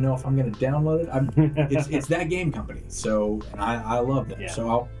don't even know if I'm going to download it. It's that game company, so and I love them. Yeah.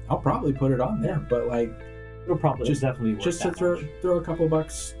 So I'll probably put it on there. But like, it'll probably definitely worth just to much. throw a couple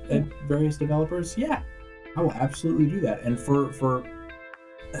bucks at various developers. Yeah, I will absolutely do that. And for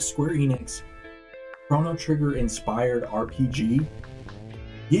a Square Enix Chrono Trigger inspired RPG,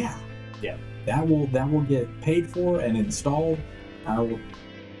 yeah, that will get paid for and installed. I will,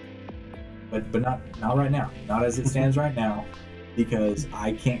 but not right now. Not as it stands right now. Because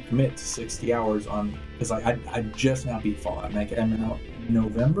I can't commit to 60 hours on, because I just now beat Fallout. Like I'm out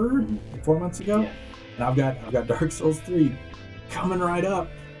November, 4 months ago, and I've got Dark Souls 3 coming right up.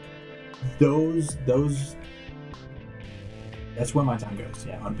 Those that's where my time goes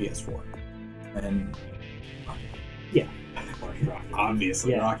on PS4, and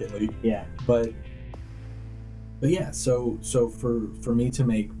obviously Rocket League. Yeah, but yeah. So for me to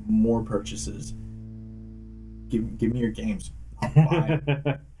make more purchases, give me your games.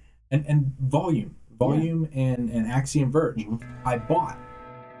 and volume and Axiom Verge I bought,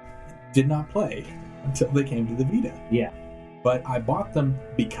 did not play until they came to the Vita. Yeah, but I bought them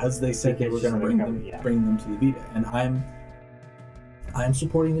because they said they were going to bring them to the Vita, and I'm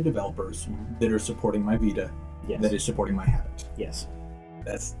supporting the developers that are supporting my Vita, that is supporting my habit. Yes,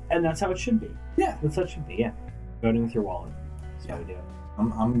 that's how it should be. Yeah, that's how it should be. Yeah, voting with your wallet. That's how we do it.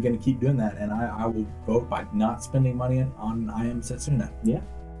 I'm going to keep doing that, and I will vote by not spending money on I Am Setsuna. Yeah.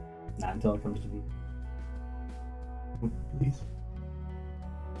 Not until it comes to Vita. Please.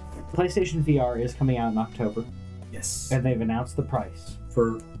 PlayStation VR is coming out in October. Yes. And they've announced the price.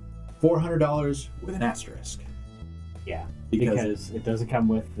 For $400 with an asterisk. Yeah. Because it doesn't come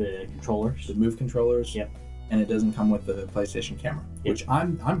with the controllers. The Move controllers. Yep. And it doesn't come with the PlayStation camera. Yep. Which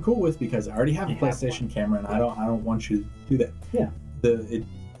I'm cool with, because I already have a PlayStation camera, and I don't want you to do that. Yeah.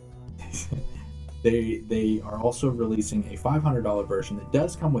 they are also releasing a $500 version that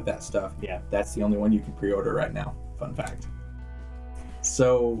does come with that stuff. Yeah. That's the only one you can pre-order right now. Fun fact.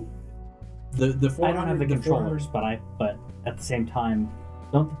 So the 400, I don't have the controllers, but at the same time,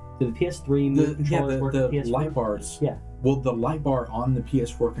 do the PS3 move controllers work with the PS4? light bars. Yeah. Well, the light bar on the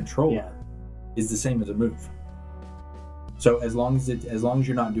PS4 controller is the same as a move. So as long as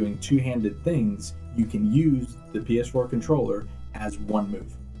you're not doing two-handed things, you can use the PS4 controller as one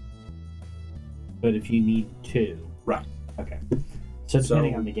move. But if you need two, right? Okay. So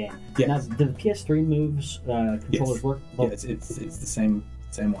depending on the game. Yes. Now, do the PS3 moves controllers work? Well, yeah, it's the same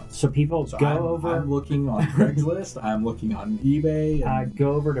ones. So people over. I'm looking on Craigslist. I'm looking on eBay. And...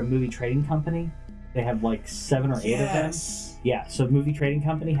 go over to Movie Trading Company. They have like 7 or 8 of them. Yeah, so Movie Trading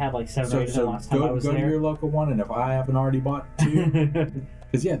Company had like 7 or 8 of them last time I was there. Go to your local one, and if I haven't already bought 2,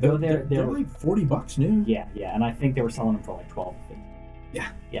 because they're like $40 new. Yeah, and I think they were selling them for like 12 or 15.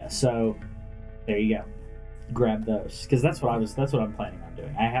 Yeah. So there you go. Grab those, because that's what I'm planning on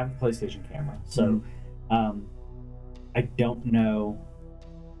doing. I have a PlayStation camera, so I don't know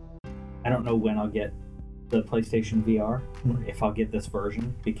when I'll get the PlayStation VR, or if I'll get this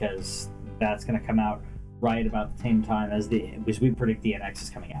version, because that's going to come out right about the same time as we predict the NX is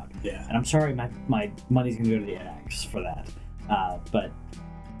coming out. Yeah. And I'm sorry, my money's going to go to the NX for that. But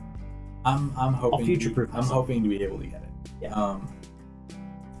I'm hoping I'll future-proof myself. I'm hoping to be able to get it. Yeah.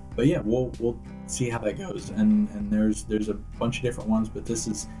 But yeah, we'll see how that goes. And there's a bunch of different ones, but this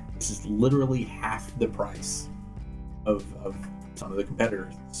is literally half the price of some of the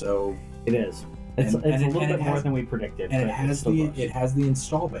competitors. So it is. It's a little bit more than we predicted. And it has the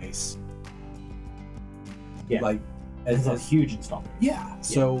install base. Yeah. Like it's a huge install base. Yeah.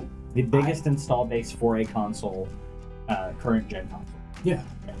 So the biggest install base for a console, current gen console. Yeah.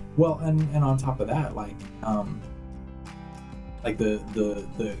 Well, and on top of that, like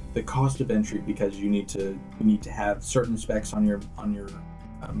the cost of entry, because you need to have certain specs on your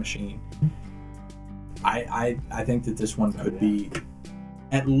machine. I think that this one could be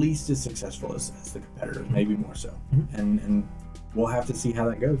at least as successful as the competitors, maybe more so. And we'll have to see how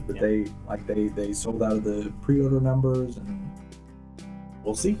that goes. But they sold out of the pre-order numbers, and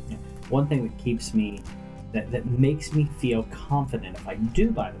we'll see. One thing that keeps me that makes me feel confident if I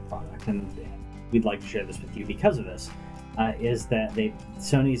do buy the product, and we'd like to share this with you because of this, is that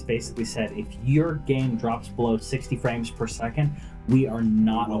Sony's basically said, if your game drops below 60 frames per second, we are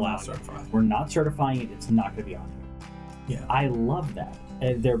not allowed it. We're not certifying it. It's not going to be on here. Yeah. I love that.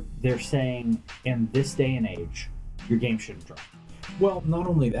 They're saying, in this day and age, your game shouldn't drop. Well, not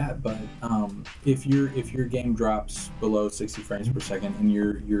only that, but if your game drops below 60 frames per second and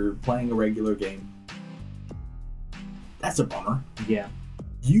you're playing a regular game, that's a bummer. Yeah.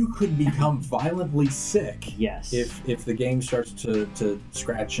 You could become violently sick. Yes. If the game starts to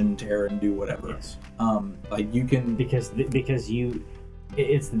scratch and tear and do whatever. Yes. Like you can because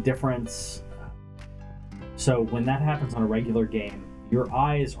it's the difference. So when that happens on a regular game, your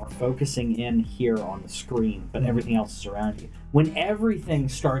eyes are focusing in here on the screen, but everything else is around you. When everything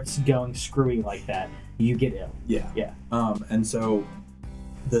starts going screwy like that, you get ill. Yeah. And so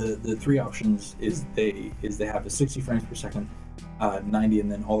the 3 options is they have the 60 frames per second, 90, and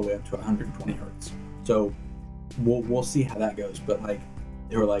then all the way up to 120 hertz. So we'll see how that goes. But like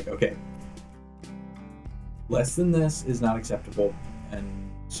they were like, okay, less than this is not acceptable, and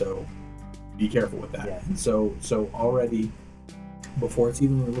so be careful with that. Yeah. And so already, before it's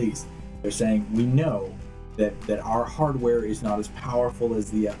even released, they're saying we know that our hardware is not as powerful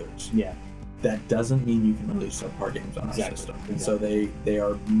as the others. Yeah. That doesn't mean you can release subpar games on our system. And so they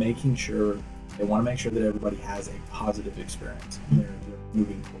are making sure, they want to make sure that everybody has a positive experience. And they're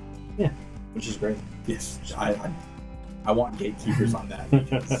moving forward. Yeah, which is great. Yes, I want gatekeepers on that.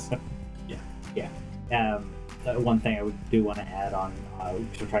 Because, yeah. One thing I do want to add on,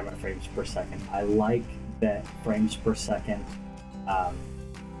 because we're talking about frames per second, I like that frames per second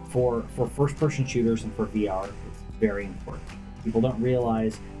for first-person shooters and for VR, it's very important. People don't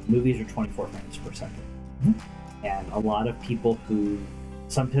realize movies are 24 frames per second. And a lot of people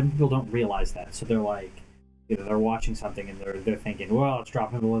some people don't realize that. So they're like, they're watching something and they're thinking, well, it's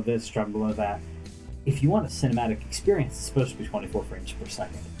dropping below this, dropping below that. If you want a cinematic experience, it's supposed to be 24 frames per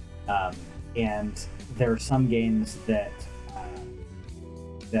second. And there are some games that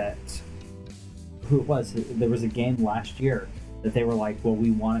there was a game last year that they were like, well,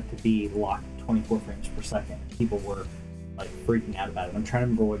 we want it to be locked 24 frames per second. People were like freaking out about it. I'm trying to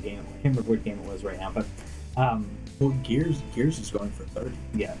remember what game it was. I can't remember what game it was right now, but well, Gears is going for 30.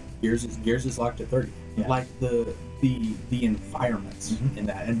 Yeah. Gears is locked at 30. Yeah. Like the environments in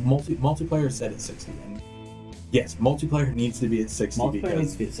that, and multiplayer said at 60, and Yes, multiplayer needs to be at 60 Multiplayer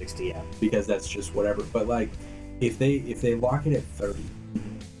needs to be at 60, yeah. because that's just whatever. But like, if they lock it at 30,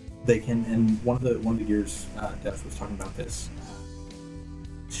 they can. And one of the Gears devs was talking about this.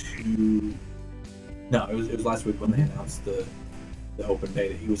 It was last week when they announced the open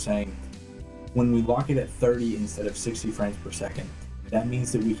beta. He was saying when we lock it at 30 instead of 60 frames per second, that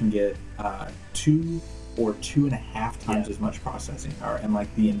means that we can get 2 or 2.5 times as much processing power, and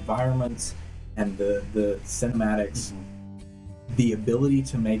like the environments and the cinematics, the ability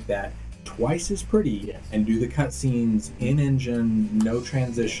to make that twice as pretty and do the cutscenes in engine, no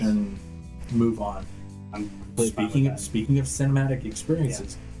transition, move on. Speaking of cinematic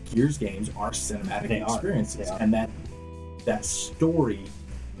experiences, Gears games are cinematic experiences, and that story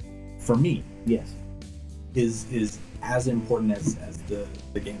for me is as important as the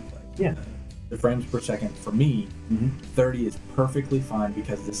gameplay. Yeah. The frames per second for me, 30 is perfectly fine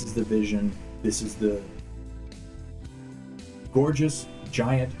because this is the vision. This is the gorgeous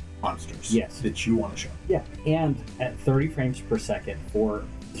giant monsters that you want to show. Yeah, and at 30 frames per second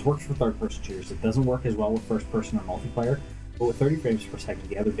this works for third-person shooters. It doesn't work as well with first-person or multiplayer, but with 30 frames per second,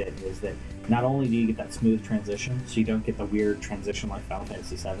 the other bit is that not only do you get that smooth transition, so you don't get the weird transition like Final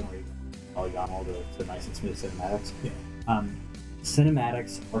Fantasy VII where you polygonal to nice and smooth cinematics. Yeah.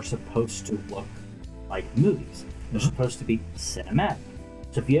 Cinematics are supposed to look like movies. They're supposed to be cinematic.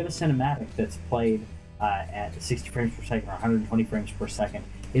 So if you have a cinematic that's played at 60 frames per second or 120 frames per second,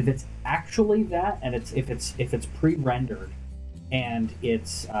 if it's actually that, and if it's pre-rendered, and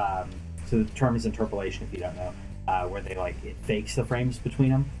it's so the term is interpolation if you don't know, where they it fakes the frames between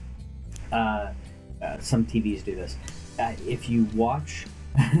them. Some TVs do this. If you watch,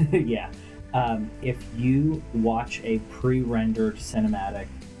 if you watch a pre-rendered cinematic,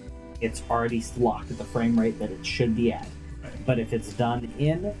 it's already locked at the frame rate that it should be at. Right. But if it's done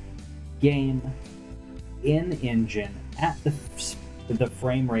in game, in engine, at the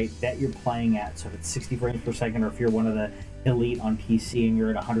frame rate that you're playing at, so if it's 60 frames per second, or if you're one of the elite on PC and you're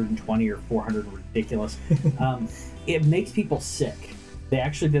at 120 or 400, ridiculous, it makes people sick. They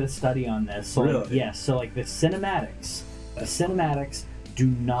actually did a study on this. So really? So the cinematics do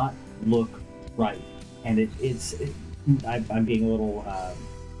not look right, and I'm being a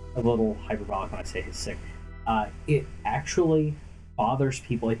little hyperbolic when I say it's sick. It actually bothers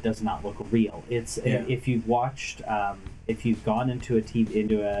people. It does not look real. If you've watched, if you've gone into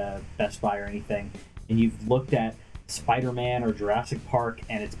a Best Buy or anything, and you've looked at Spider-Man or Jurassic Park,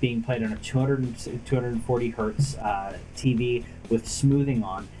 and it's being played on a 240 hertz TV with smoothing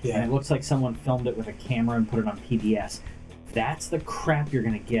on, and it looks like someone filmed it with a camera and put it on PBS. That's the crap you're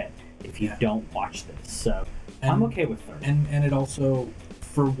going to get if you don't watch this. So I'm okay with 30. And it also,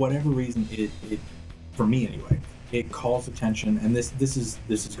 for whatever reason, it for me anyway, it calls attention. And this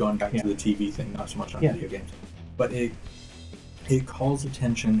is going back to the TV thing, not so much on video games, but it calls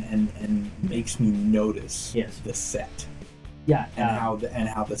attention and makes me notice the set. Yeah, and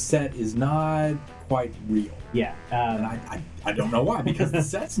how the set is not quite real. Yeah, and I don't know why, because the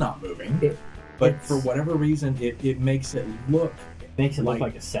set's not moving. But for whatever reason, it makes it look. Look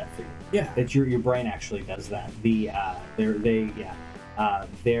like a set for you. Yeah, it's your brain actually does that.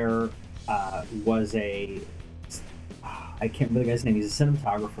 There was a I can't remember the guy's name. He's a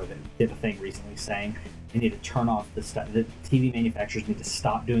cinematographer that did a thing recently saying they need to turn off the stuff. The TV manufacturers need to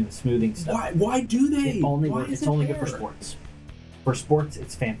stop doing the smoothing stuff. Why do they? It's only good for sports. For sports,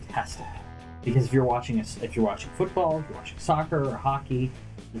 it's fantastic because if you're watching football, if you're watching soccer or hockey,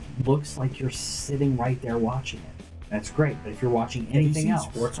 it looks like you're sitting right there watching it. That's great. But if you're watching anything else,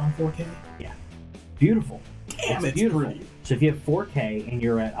 sports on 4K, beautiful. Damn, it's beautiful. Pretty. So if you have 4K and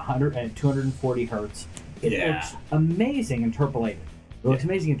you're at 240 hertz, it looks amazing interpolated.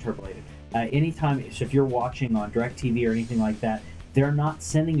 Anytime, so if you're watching on DirecTV or anything like that, they're not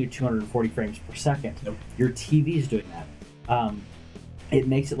sending you 240 frames per second. Nope. Your TV is doing that. It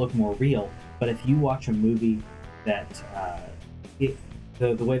makes it look more real. But if you watch a movie that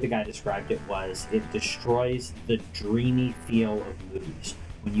the way the guy described it was, it destroys the dreamy feel of movies.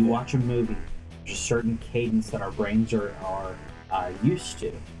 When you watch a movie, there's a certain cadence that our brains are used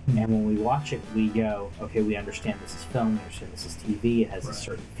to. And when we watch it, we go, okay, we understand this is film, we understand this is TV, it has a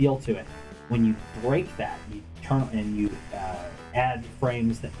certain feel to it. When you break that, you turn and you add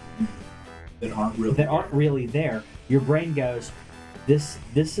frames that aren't really there, your brain goes, this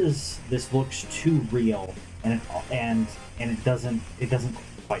looks too real, and it doesn't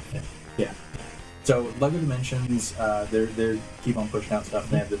quite fit. Yeah. So LEGO Dimensions, they keep on pushing out stuff.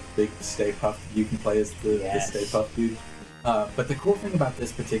 They have the big Stay Puft. You can play as the Stay Puft dude. But the cool thing about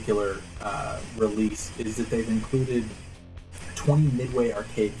this particular release is that they've included 20 Midway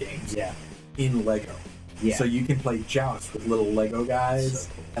arcade games in LEGO. Yeah. So you can play Joust with little Lego guys, So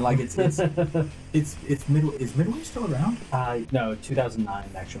cool. and like it's Middle is Midway still around? No, 2009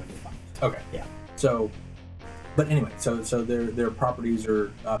 actually went to fun. Okay. Yeah. So, but anyway, so their properties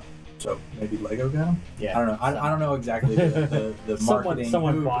are up. So maybe Lego got them. Yeah. I don't know. I don't know exactly the marketing.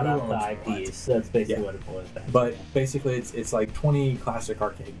 Someone bought who out the owns what. IPs. That's basically Yeah. what it boils down to. But basically, it's like 20 classic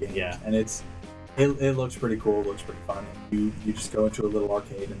arcade games, Yeah. and it looks pretty cool. It looks pretty fun. And you just go into a little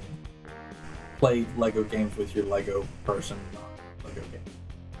arcade and play Lego games with your Lego person on Lego games.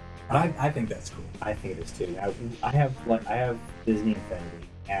 And I think that's cool. I think it is too. I have Disney Infinity,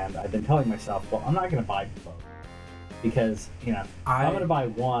 and I've been telling myself, well, I'm not going to buy both because I'm going to buy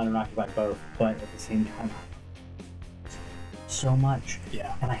one. I'm not going to buy both, but at the same time, so much.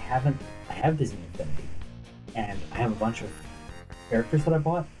 Yeah. And I have Disney Infinity, and I have a bunch of characters that I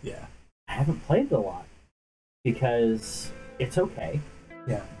bought. Yeah. I haven't played it a lot because it's okay.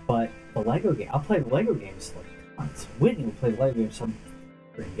 Yeah. But the Lego game, I'll play the Lego games like tons. Whitney will play the Lego games, so I'm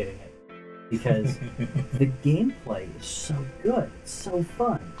getting it because the gameplay is so good. It's so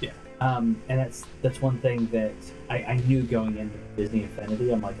fun. Yeah. And that's one thing that I knew going into Disney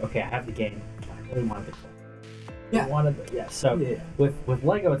Infinity. I'm like, okay, I have the game, but I really wanted to play. Yeah. So Yeah. with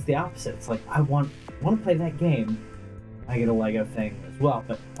Lego, it's the opposite. It's like I want to play that game. I get a Lego thing as well,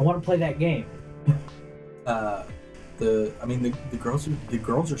 but I want to play that game. The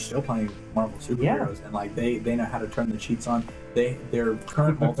girls are still playing Marvel superheroes, and like they know how to turn the cheats on. Their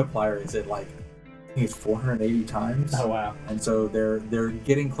current multiplier is at like I think it's 480 times. Oh wow! And so they're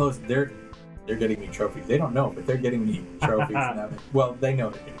getting close. They're getting me trophies. They don't know, but they're getting me trophies. Well, they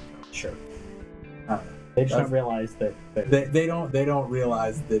know they're getting trophies. Sure. They just don't realize that. They don't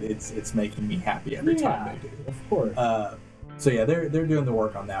realize that it's making me happy every time they do. Of course. So yeah, they're doing the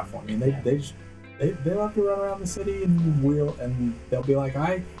work on that for me, and they love to run around the city and they'll be like,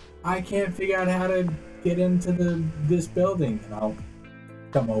 I can't figure out how to get into this building, and I'll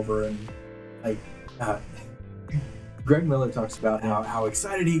come over and like. Greg Miller talks about how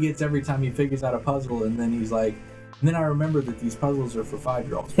excited he gets every time he figures out a puzzle, and then he's like, and then I remember that these puzzles are for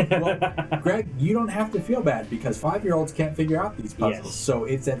 5-year-olds. Well, Greg, you don't have to feel bad because 5-year-olds can't figure out these puzzles. Yes. So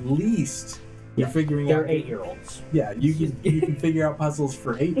it's at least you're figuring they're out. 8-year-olds. Yeah, you can figure out puzzles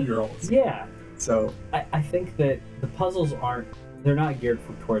for 8-year-olds. Yeah. So I think that the puzzles they're not geared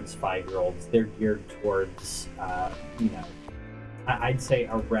towards 5-year-olds. They're geared towards I'd say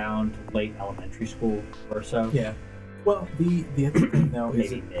around late elementary school or so. Yeah. Well, the other thing though is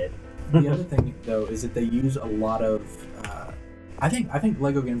maybe mid. the other thing though is that they use a lot of. I think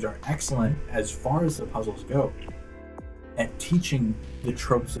Lego games are excellent as far as the puzzles go at teaching the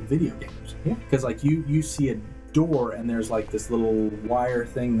tropes of video games. Yeah. Because like you see a door and there's like this little wire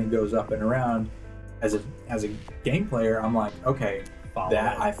thing that goes up and around. As a game player, I'm like, okay,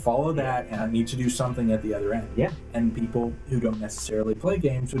 I follow that, and I need to do something at the other end. Yeah. And people who don't necessarily play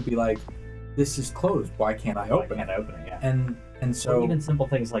games would be like, this is closed. Why can't I open it? Yeah. And so or even simple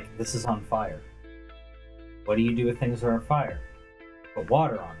things like this is on fire. What do you do with things that are on fire? Put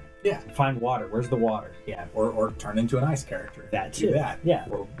water on it. Yeah. Find water. Where's the water? Yeah. Or turn into an ice character. That do too. that. Yeah.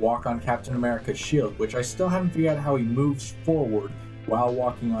 Or walk on Captain America's shield, which I still haven't figured out how he moves forward while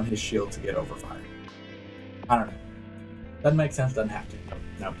walking on his shield to get over fire. I don't know. Doesn't make sense. Doesn't have to.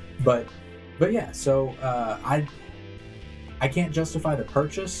 No. But yeah. So I can't justify the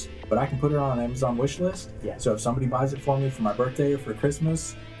purchase, but I can put it on an Amazon wish list. Yeah. So if somebody buys it for me for my birthday or for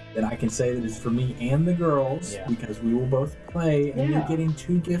Christmas, then I can say that it's for me and the girls because we will both play, and you're getting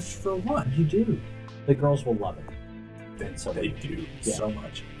 2 gifts for 1. You do. The girls will love it. They do so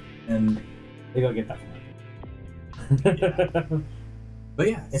much, and they go get that for yeah. But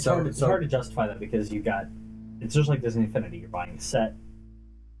yeah, it's hard to justify that because it's just like Disney Infinity. You're buying a set.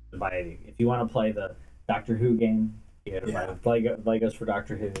 If you want to play the Doctor Who game, you have to buy Legos for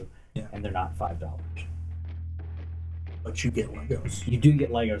Doctor Who, and they're not $5. But you get Legos. You do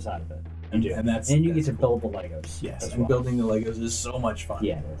get Legos out of it. You do, and you get to build the Legos. Yes, and building the Legos is so much fun.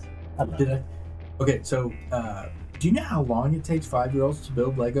 Yeah, it is. I love it. Okay, so do you know how long it takes 5-year-olds to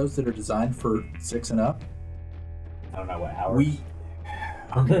build Legos that are designed for 6 and up? I don't know what hours. We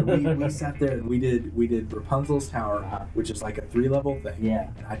sat there and we did Rapunzel's Tower, which is like a 3-level thing.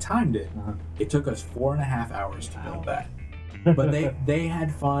 Yeah. And I timed it. It took us 4.5 hours to build that. But they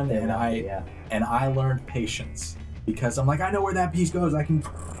had fun, and I learned patience because I'm like, I know where that piece goes. I could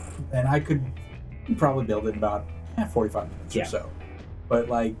probably build it in about 45 minutes or so. But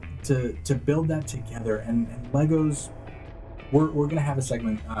like to build that together and Legos, we're gonna have a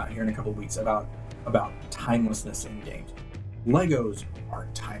segment here in a couple of weeks about timelessness in games. Legos are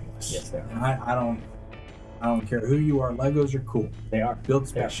timeless. Yes, they are. And I don't care who you are. Legos are cool. They are. Build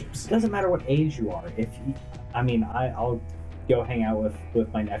They are. spaceships. It doesn't matter what age you are. I'll go hang out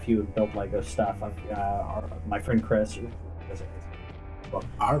with my nephew and build Lego stuff. My friend Chris,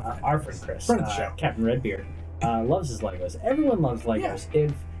 our friend Chris, Friend of the show. Captain Redbeard, loves his Legos. Everyone loves Legos.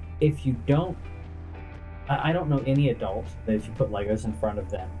 If you don't, I don't know any adult that if you put Legos in front of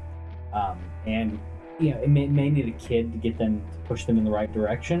them, and it may need a kid to get them to push them in the right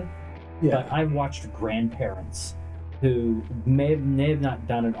direction. Yeah. But I've watched grandparents who may have not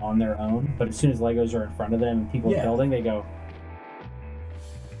done it on their own, but as soon as Legos are in front of them and people are building, they go.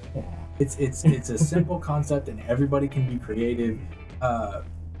 Yeah. It's a simple concept, and everybody can be creative. I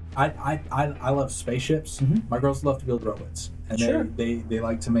love spaceships. Mm-hmm. My girls love to build robots, and Sure. they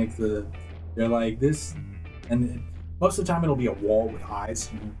like to make they're like this, and most of the time it'll be a wall with eyes,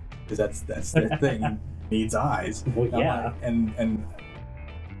 because that's their thing. It needs eyes. Well, And I'm yeah. like- and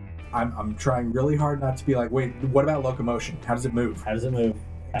I'm trying really hard not to be like, wait, what about locomotion? How does it move? How does it move?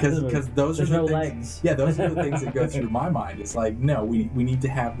 Because those There's are the no things, legs. Yeah, those are the things that go through my mind. It's like, no, we need to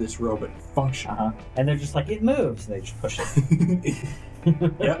have this robot function. And they're just like, it moves. They just push it.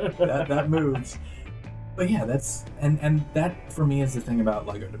 Yep, that moves. But yeah, that's and that for me is the thing about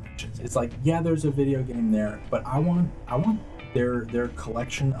Lego Dimensions. It's like, yeah, there's a video game there, but I want their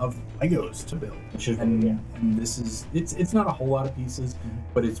collection of Legos to build. Which is And this is it's not a whole lot of pieces,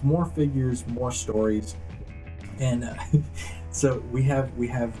 but it's more figures, more stories, and so we have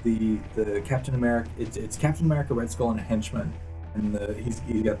the Captain America. It's Captain America, Red Skull, and a henchman, and he's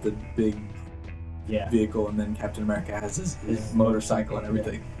got the big vehicle, and then Captain America has his motorcycle and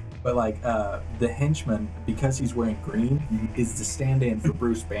everything. But like the henchman, because he's wearing green, is the stand-in for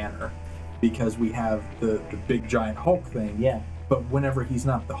Bruce Banner, because we have the big giant Hulk thing. Yeah. But whenever he's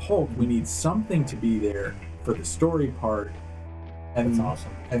not the Hulk, we need something to be there for the story part. And That's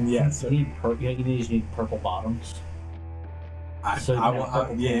awesome. And yeah, so you need purple bottoms. So you have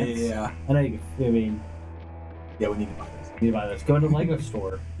purple pants. yeah. I know you can. I mean, Yeah, we need to buy those. you need to buy those. Go to the Lego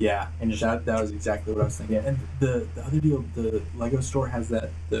store Yeah, and just that was exactly what I was thinking. Yeah. And the other deal, the Lego store has that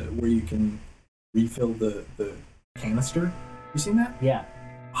where you can refill the canister. You seen that? yeah.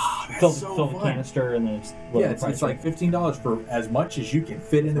 Oh, that's Fill so the fun. canister and then it's It's like $15 for as much as you can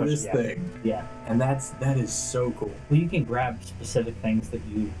fit into this thing, Yeah. and that is so cool. Well, you can grab specific things that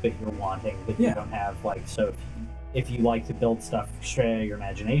you're wanting that you Yeah. don't have. Like, so if you like to build stuff straight out of your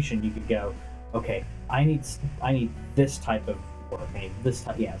imagination, you could go, okay, I need this type of work. I need this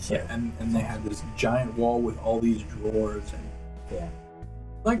type. Yeah. So Yeah, and they have this giant wall with all these drawers, and yeah.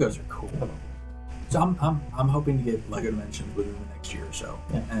 Legos are cool. So I'm hoping to get Lego Dimensions within the next year or so,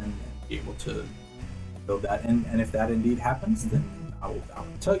 Yeah. and be able to build that. And if that indeed happens, then I'll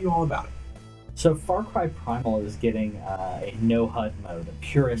tell you all about it. So Far Cry Primal is getting a no HUD mode, a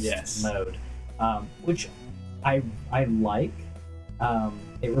purist mode, which I like.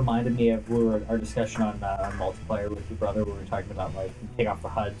 It reminded me of our discussion on multiplayer with your brother, where we were talking about like take off the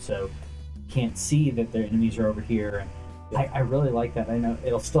HUD so you can't see that their enemies are over here. And I really like that. I know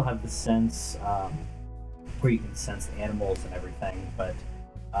it'll still have the sense where you can sense the animals and everything, but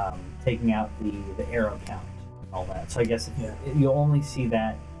taking out the arrow count and all that. So I guess you'll only see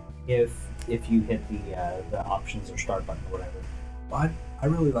that if you hit the options or start button or whatever. Well, I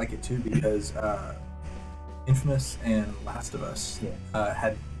really like it too, because Infamous and Last of Us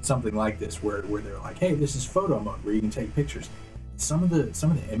had something like this where they're like, hey, this is photo mode where you can take pictures. Some of the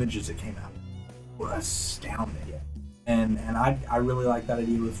images that came out were astounding. And I really like that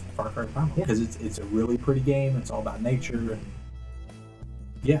idea with Far Cry Primal, because it's a really pretty game. It's all about nature,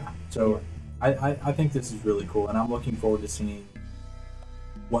 and so I think this is really cool, and I'm looking forward to seeing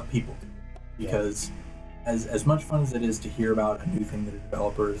what people do, because as much fun as it is to hear about a new thing that a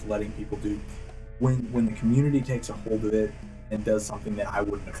developer is letting people do, when the community takes a hold of it and does something that I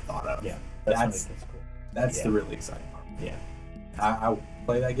wouldn't have thought of, that's cool. That's the really exciting part. Yeah, I'll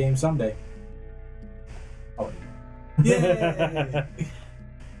play that game someday. Oh, Yay!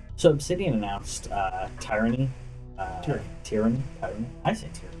 So Obsidian announced Tyranny. Tyranny. I say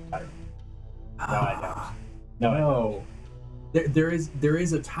Tyranny. No, I don't. No. There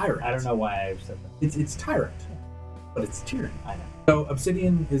is a tyrant. I don't know why I said that. It's tyrant, but it's tyranny. I know. So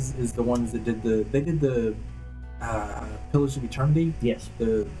Obsidian is the ones that did the Pillars of Eternity. Yes.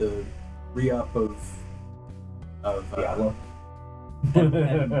 The re-up of Diablo.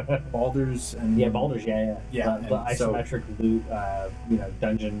 and Baldur's and Baldur's, the and isometric loot,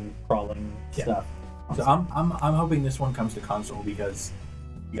 dungeon crawling stuff. So I'm hoping this one comes to console, because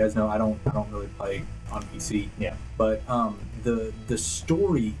you guys know I don't really play on PC. Yeah. But the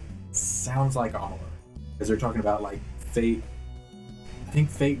story sounds like a horror, because they're talking about like fate. think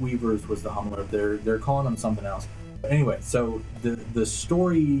Fate Weavers was the Hummler. They're calling them something else. But anyway, so the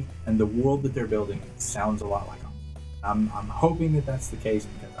story and the world that they're building sounds a lot like I'm hoping that that's the case,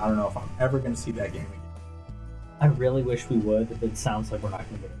 because I don't know if I'm ever going to see that game again. I really wish we would, but it sounds like we're not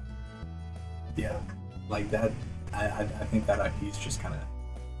going to get it. Yeah, like that. I think that IP is just kind of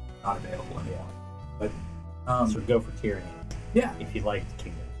not available anymore. But So go for Tyranny. yeah, If you liked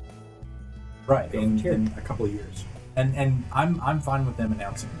Kingdom. right, Go in for Tyranny. a couple of years, and I'm fine with them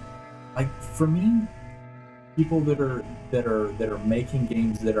announcing. Like, for me, people that are making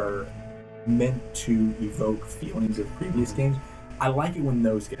games that are meant to evoke feelings of previous games, I like it when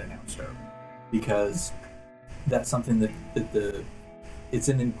those get announced early, because that's something that it's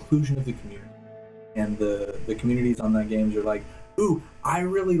an inclusion of the community, and the communities on that games are like, ooh, I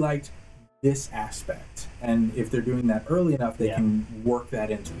really liked this aspect, and if they're doing that early enough, they can work that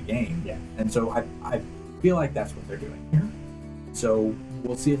into the game. Yeah. And so I feel like that's what they're doing here. So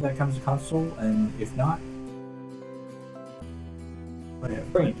we'll see if that comes to console, and if not, whatever.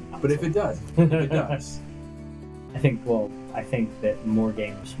 Bring it to console. But if it does, it does. I think that more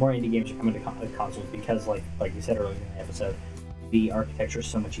indie games are coming to consoles because, like you said earlier in the episode, the architecture is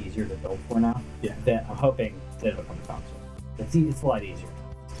so much easier to build for now. Yeah. That I'm hoping that it'll come to console. It's a lot easier.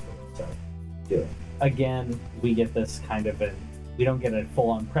 So do it. Again, we get this kind of we don't get a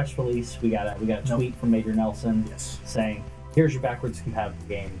full-on press release. We got a tweet from Major Nelson Yes. saying, "Here's your backwards compatible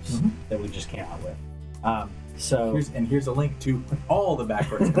games that we just came out with." So Here's a link to all the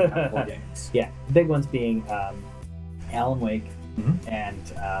backwards compatible games. yeah, the big ones being Alan Wake Mhm. and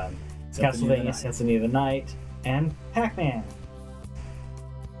Symphony of the Castlevania Night. Symphony of the Night and Pac-Man.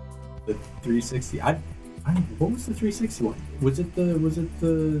 The 360. What was the 360 one? Was it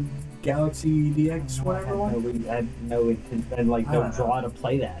the Galaxy DX whatever one? I had no intent and I no don't know. draw to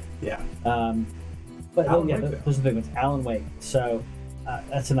play that. Yeah. But Alan yeah, Wake, though. those are the big ones. Alan Wake. So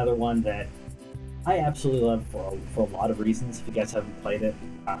that's another one that I absolutely love for a lot of reasons. If you guys haven't played it,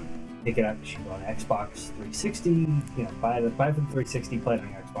 pick it up. You should go on Xbox 360. Buy it for the 360. Play it on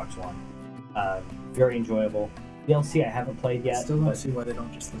your Xbox One. Very enjoyable. DLC I haven't played yet. Still don't but see why they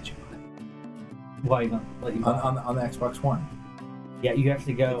don't just let you play why not let you? on the Xbox One. Yeah, you have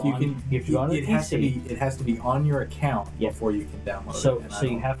to go. Like, you have to go on the PC. It has to be on your account Yeah. before you can download So it. and so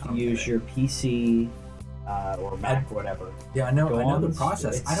you I have don't to get use it. your PC or Mac or whatever. Yeah, I know on the this-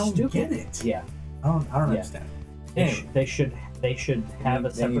 process. it's I don't stupid. get it. Yeah, I don't Yeah. understand. Anyway, they should have a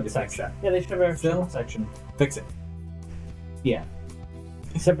They need to separate fix section. that. Yeah, they should have a Phil? separate section. fix it. Yeah,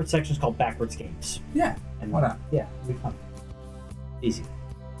 separate sections called backwards games. Yeah. And Why not? Yeah, it'll be fun. Easy.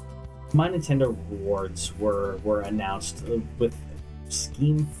 My Nintendo rewards were announced with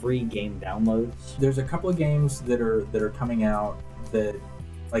scheme-free game downloads. There's a couple of games that are coming out that,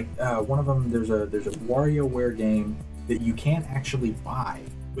 like, one of them, there's a WarioWare game that you can't actually buy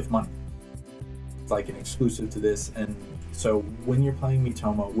with money. It's like an exclusive to this, and so when you're playing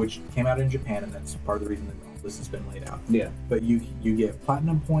Miitomo, which came out in Japan, and that's part of the reason that all this has been laid out. Yeah. But you get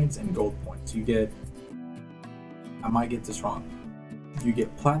platinum points and gold points. You get, I might get this wrong. You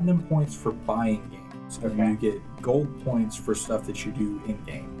get platinum points for buying games, and Okay. you get gold points for stuff that you do in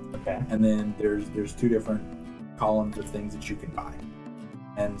game. Okay. And then there's two different columns of things that you can buy,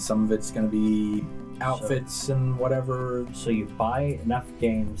 and some of it's going to be outfits and whatever. So you buy enough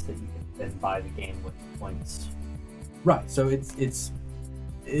games that you can then buy the game with points. Right. So it's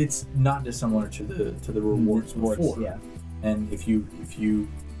not dissimilar to the rewards before. Yeah. And if you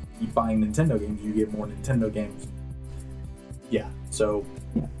keep buying Nintendo games, you get more Nintendo games. Yeah. So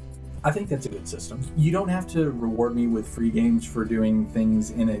Yeah. I think that's a good system. You don't have to reward me with free games for doing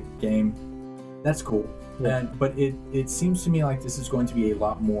things in a game. That's cool. Yeah. But it seems to me like this is going to be a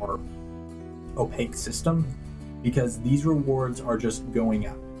lot more opaque system, because these rewards are just going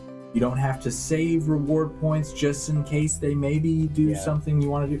up. You don't have to save reward points just in case they maybe do Yeah. something you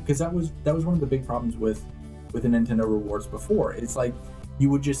want to do, because that was one of the big problems with the Nintendo rewards before. It's like you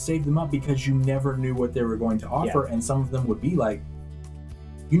would just save them up because you never knew what they were going to offer, and some of them would be like,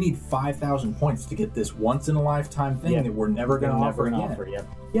 you need 5,000 points to get this once in a lifetime thing Yeah. that we're never going to offer gonna again. offer, yep.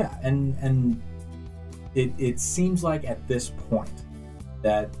 Yeah, and it seems like at this point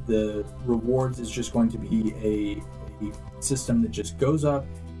that the rewards is just going to be a system that just goes up.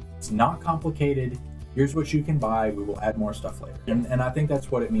 It's not complicated. Here's what you can buy. We will add more stuff later. And I think that's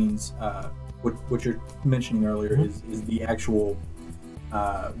what it means. What you're mentioning earlier is the actual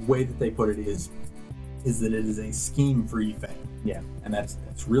way that they put it is that it is a scheme-free thing. Yeah. And that's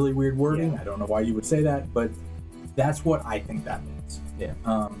really weird wording. Yeah. I don't know why you would say that, but that's what I think that means.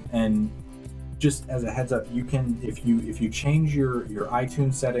 Yeah. And just as a heads up, you can, if you change your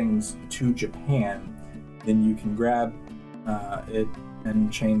iTunes settings to Japan, then you can grab it.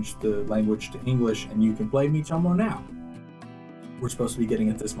 and changed the language to English, and you can play Miitomo now. We're supposed to be getting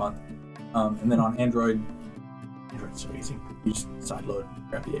it this month. And then on Android's so easy. You just sideload,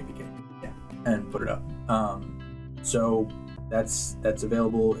 grab the APK, and put it up. So that's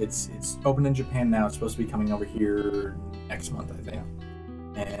available. It's open in Japan now. It's supposed to be coming over here next month, I think.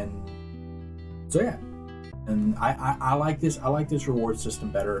 And so yeah, and I like this. I like this reward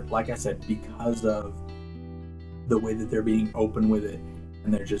system better. Like I said, because of the way that they're being open with it,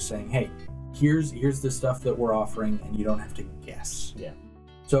 and they're just saying, hey, here's the stuff that we're offering, and you don't have to guess. Yeah.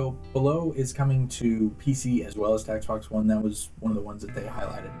 So Below is coming to PC as well as to Xbox One. That was one of the ones that they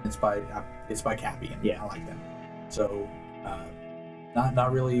highlighted. It's by Cappy, and I like them. So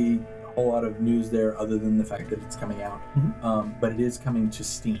not really a whole lot of news there other than the fact that it's coming out. But it is coming to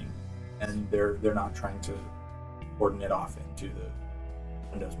Steam, and they're not trying to cordon it off into the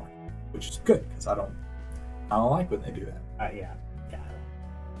Windows market, which is good because I don't like when they do that. Yeah.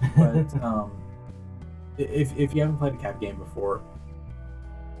 But if you haven't played a Cappy game before,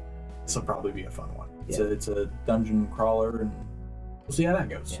 this will probably be a fun one. It's a dungeon crawler, and we'll see how that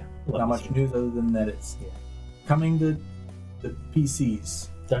goes. Not much news other than that it's coming to the PCs.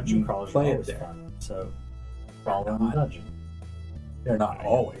 Dungeon crawlers play are it always there. fun. So crawl in the dungeon. They're not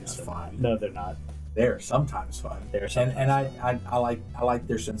always fun. No, they're not. They're sometimes fun. They're sometimes and I like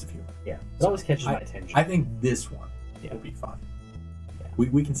their sense of humor. Yeah, it always catches my attention. I think this one will be fun. Yeah.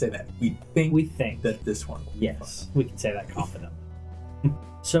 We can say that. We think that this one will be fun. Yes, we can say that confidently.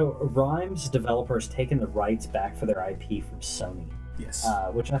 So Rhyme's developers taken the rights back for their IP from Sony. Yes.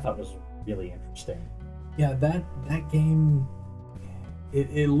 Which I thought was really interesting. Yeah, that game,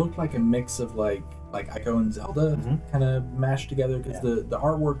 it looked like a mix of like Ico and Zelda kind of mashed together, because the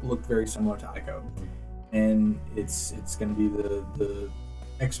artwork looked very similar to Ico, and it's going to be the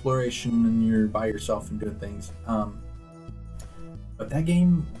exploration, and you're by yourself and doing things. But that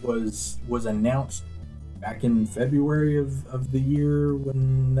game was announced back in February of the year,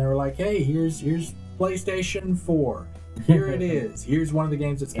 when they were like, hey, here's PlayStation 4. Here it is. Here's one of the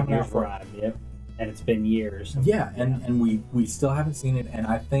games that's coming out for Rhyme. Yep. And it's been years. Yeah, and we still haven't seen it, and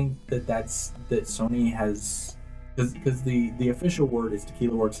I think that Sony has, because the official word is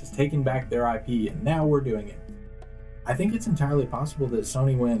Tequila Works has taken back their IP, and now we're doing it. I think it's entirely possible that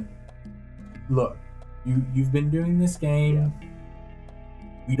Sony went, look, you've been doing this game.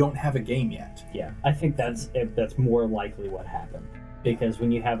 We don't have a game yet. Yeah, I think that's more likely what happened, because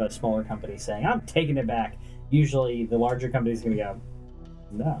when you have a smaller company saying, I'm taking it back, usually the larger company's going to go,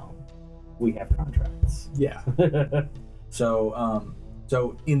 no, we have contracts. Yeah. So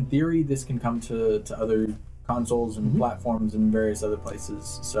in theory, this can come to other consoles and platforms and various other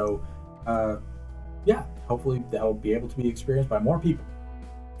places. So, hopefully that'll be able to be experienced by more people.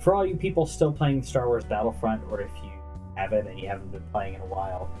 For all you people still playing Star Wars Battlefront, or if you have it and you haven't been playing in a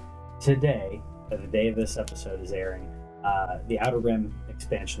while, today, the day of this episode is airing, the Outer Rim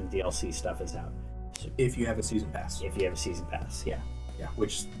expansion DLC stuff is out. So if you have a season pass. If you have a season pass, yeah,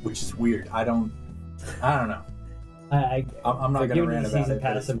 which is weird. I don't know. I'm not going to rant about season it.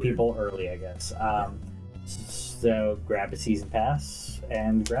 pass some people early, I guess. So grab a season pass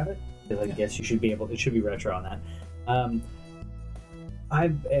and grab it, because I guess you should be able. It should be retro on that.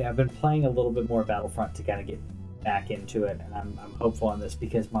 I've been playing a little bit more Battlefront to kind of get back into it, and I'm hopeful on this,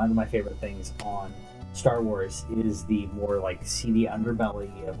 because one of my favorite things on Star Wars is the more like seedy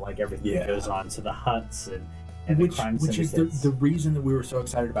underbelly of like everything that goes on. So the huts and the crime syndicates. Which is the reason that we were so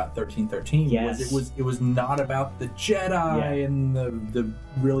excited about 1313. Yes. Was it was not about the Jedi and the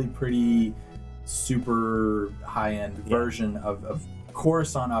really pretty super high end version of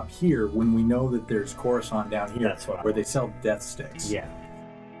Coruscant up here, when we know that there's Coruscant down here. That's what where they sell death sticks. Yeah.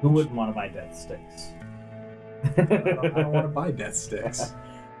 Who wouldn't want to buy death sticks? I don't want to buy death sticks.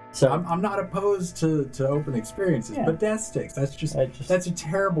 So I'm not opposed to open experiences, but death sticks, that's a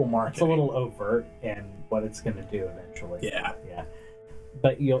terrible marketing. It's a little overt in what it's going to do eventually. Yeah.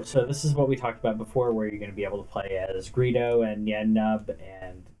 But so this is what we talked about before, where you're going to be able to play as Greedo and Yen Nub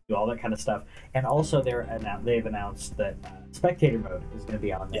and do all that kind of stuff. And also they've announced that spectator mode is going to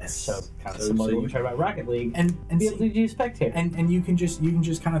be on there. Yes. So kind of similar to what we talked about Rocket League, and be able to do spectator. And you can just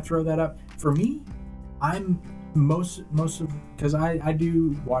kind of throw that up. For me, I'm most of, because I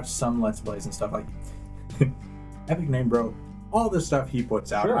do watch some Let's Plays and stuff like Epic Name Bro. All the stuff he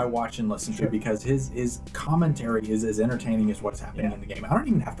puts out, I watch and listen to, because his commentary is as entertaining as what's happening in the game. I don't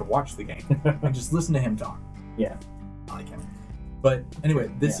even have to watch the game. I just listen to him talk. Yeah, I like him. But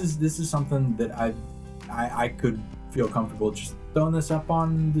anyway, this is something that I could feel comfortable just throwing this up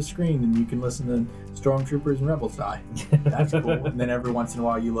on the screen, and you can listen to Stormtroopers and Rebels die. That's cool. And then every once in a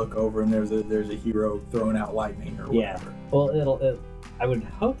while you look over and there's a hero throwing out lightning or whatever. Well, I would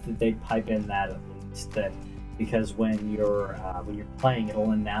hope that they'd pipe in that at least, that because when you're playing,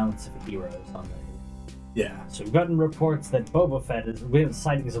 it'll announce if a hero is on there. Yeah. So we've gotten reports that we have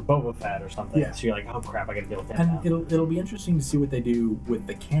sightings of Boba Fett or something. Yeah. So you're like, oh crap, I gotta deal with that And now. it'll be interesting to see what they do with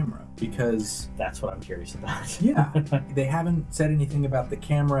the camera, because That's what I'm curious about. yeah, they haven't said anything about the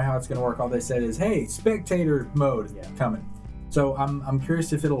camera, how it's going to work. All they said is, hey, spectator mode coming. So I'm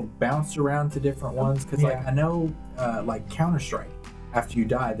curious if it'll bounce around to different ones, because like I know like Counter-Strike, after you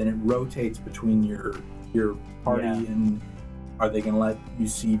die, then it rotates between your party, and are they going to let you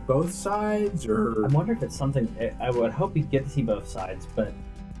see both sides, or? I wonder if it's something. I would hope you get to see both sides, but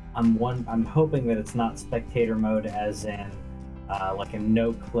I'm hoping that it's not spectator mode, as in like a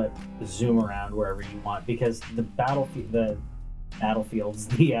no clip zoom around wherever you want, because the battlefields, the battlefields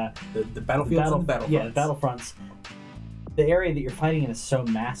and the battlefronts. Yeah, the battlefronts. The area that you're fighting in is so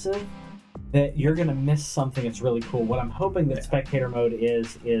massive that you're gonna miss something that's really cool. What I'm hoping that spectator mode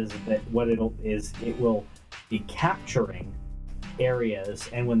is that it will be capturing areas,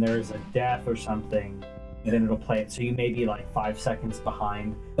 and when there's a death or something, then it'll play it. So you may be like 5 seconds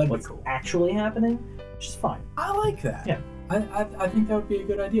behind what's actually happening, which is fine. I like that. Yeah. I think that would be a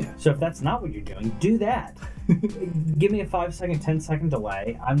good idea. So if that's not what you're doing, do that. Give me a 5 second, 10 second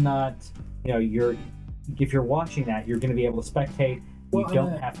delay. I'm not, if you're watching that, you're going to be able to spectate. You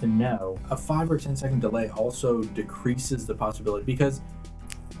don't have to know. A 5 or 10 second delay also decreases the possibility, because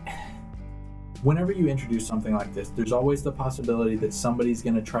whenever you introduce something like this, there's always the possibility that somebody's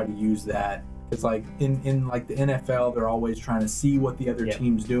going to try to use that. It's like in like the NFL, they're always trying to see what the other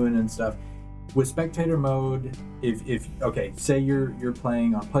team's doing and stuff. With spectator mode, if say you're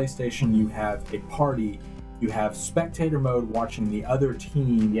playing on PlayStation, you have a party, you have spectator mode watching the other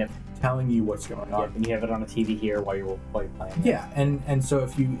team, telling you what's going on. And you have it on a TV here while you're playing. Yeah, and so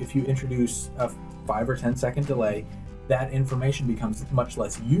if you introduce a 5 or 10 second delay, that information becomes much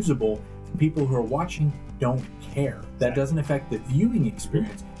less usable. People who are watching don't care. That doesn't affect the viewing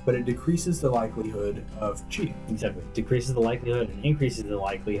experience, but it decreases the likelihood of cheating. Exactly. Decreases the likelihood and increases the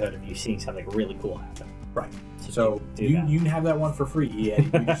likelihood of you seeing something really cool happen. Right. So you can have that one for free, EA.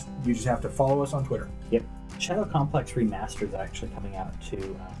 You just have to follow us on Twitter. Yep. Shadow Complex Remastered is actually coming out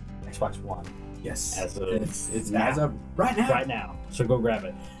to Xbox One. Yes. As of right now. Right now. So go grab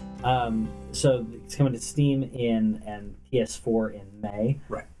it. So it's coming to Steam and PS4 in May.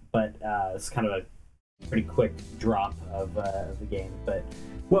 Right. But it's kind of a pretty quick drop of the game. But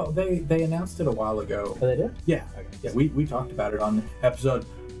well, they announced it a while ago. Oh, they did? Yeah. Okay. Yeah. We talked about it on episode.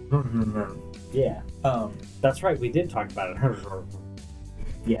 Yeah. That's right. We did talk about it.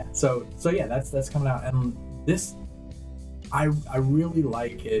 Yeah. So yeah, that's coming out, and this, I really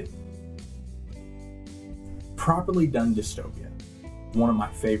like it. Properly done dystopia, one of my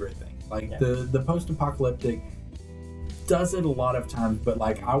favorite things. Like the post-apocalyptic does it a lot of times, but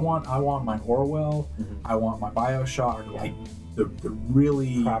like I want my Orwell, I want my BioShock, like the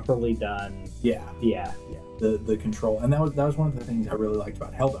really properly done. Yeah. The control, and that was one of the things I really liked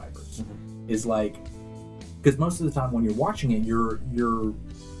about Helldivers, is like, because most of the time when you're watching it, you're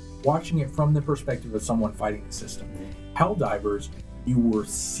watching it from the perspective of someone fighting the system. Helldivers, you were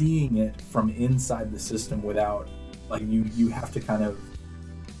seeing it from inside the system without, like, you have to kind of,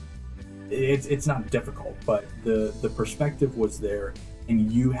 it's not difficult, but the perspective was there,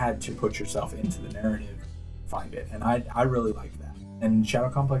 and you had to put yourself into the narrative, find it, and I really like that. And Shadow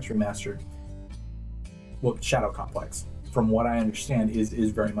Complex Remastered, well, Shadow Complex, from what I understand, is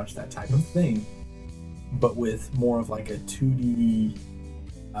very much that type of thing, but with more of like a 2D,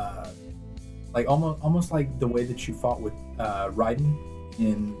 like almost like the way that you fought with Raiden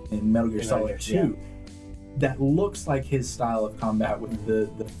in Metal Gear Solid 2. Yeah. That looks like his style of combat with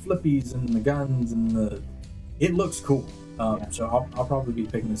the flippies and the guns and it looks cool. So I'll probably be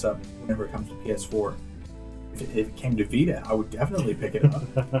picking this up whenever it comes to PS4. If it came to Vita, I would definitely pick it up,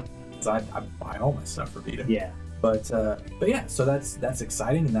 because I buy all my stuff for Vita. Yeah. But yeah, so that's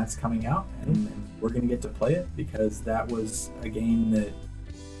exciting, and that's coming out, and we're gonna get to play it, because that was a game that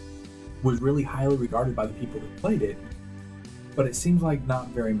was really highly regarded by the people that played it, but it seems like not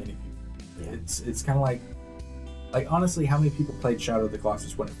very many people. Yeah. It's kind of like honestly, how many people played Shadow of the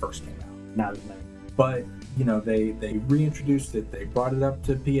Colossus when it first came out? Not as many. But they reintroduced it, they brought it up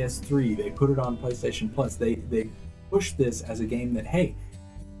to PS3, they put it on PlayStation Plus, they pushed this as a game that, hey,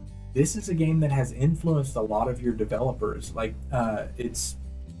 this is a game that has influenced a lot of your developers. Like it's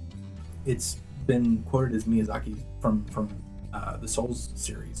been quoted as Miyazaki from the Souls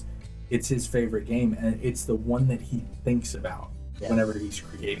series. It's his favorite game, and it's the one that he thinks about whenever he's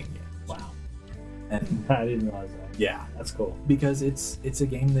creating it. Wow. And I didn't realize that. Yeah, that's cool. Because it's a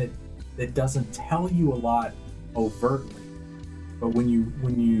game that doesn't tell you a lot overtly, But when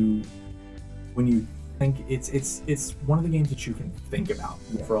you think it's one of the games that you can think about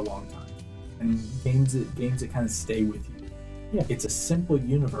for a long time, and games that kind of stay with you. Yeah. It's a simple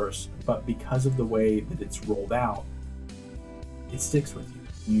universe, but because of the way that it's rolled out, it sticks with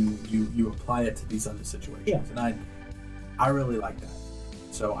you. You apply it to these other situations, and I really like that.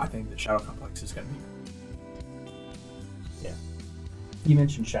 So I think that Shadow Complex is going to be. Yeah. You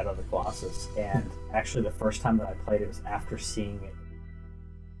mentioned Shadow of the Colossus, and actually the first time that I played it was after seeing it.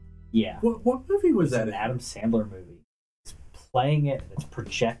 Yeah. What movie was that? An Adam Sandler movie. It's playing it, it's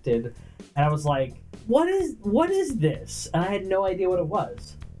projected, and I was like, what is this? And I had no idea what it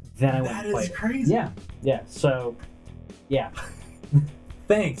was. Then I went and played it. That is crazy. Yeah. So, yeah.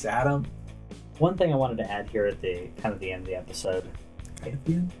 Thanks, Adam. One thing I wanted to add here at the kind of the end of the episode. At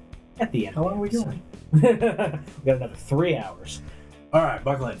the end? At the end. How long are we going? We got another 3 hours. All right,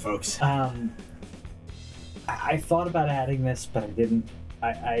 buckle in, folks. I thought about adding this, but I didn't.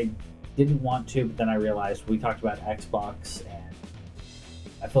 I didn't want to, but then I realized we talked about Xbox and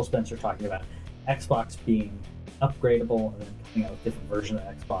Phil Spencer talking about Xbox being upgradable and then coming out with different versions of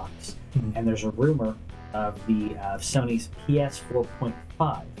Xbox. Mm-hmm. And there's a rumor of the Sony's PS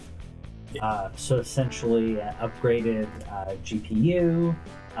 4.5. So essentially, upgraded GPU.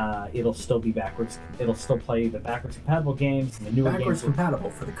 It'll still be backwards. It'll still play the backwards compatible games and the newer backwards games.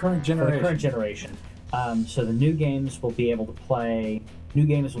 compatible for the current generation. So the new games will be able to play. New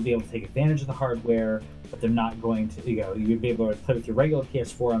games will be able to take advantage of the hardware, but they're not going to. You'd be able to play with your regular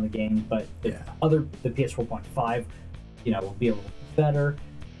PS4 on the game, but the PS 4.5, will be able to be better.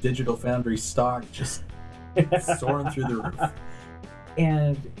 Digital Foundry stock just soaring through the roof.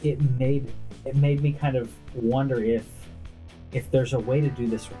 And it made me kind of wonder if there's a way to do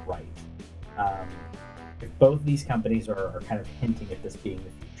this right. If both these companies are kind of hinting at this being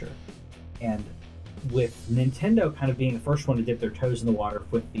the future, and with Nintendo kind of being the first one to dip their toes in the water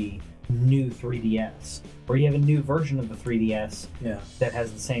with the new 3DS, where you have a new version of the 3DS that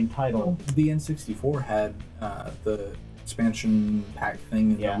has the same title. Well, the N64 had the expansion pack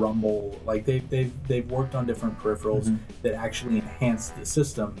thing and the Rumble. Like they've worked on different peripherals that actually enhance the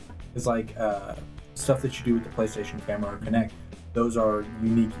system. It's like stuff that you do with the PlayStation Camera or Kinect. Those are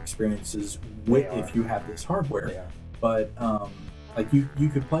unique experiences if you have this hardware. But like you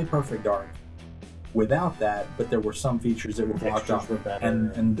could play Perfect Dark without that, but there were some features that were blocked off,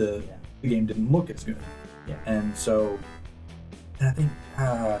 and the game didn't look as good. And so, and I think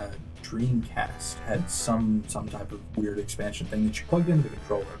Dreamcast had some type of weird expansion thing that you plugged into the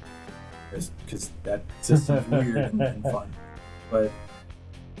controller, because that system's weird and fun. But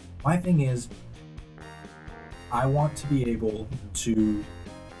my thing is, I want to be able to.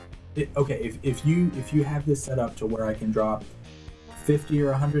 If you have this set up to where I can drop $50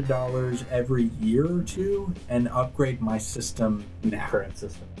 or $100 every year or two and upgrade my system now. Current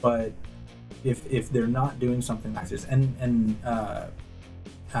system. But if they're not doing something like this, and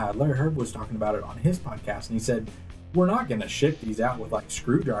Larry Herb was talking about it on his podcast, and he said, we're not going to ship these out with like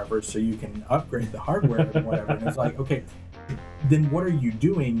screwdrivers so you can upgrade the hardware and whatever. And it's like, okay, then what are you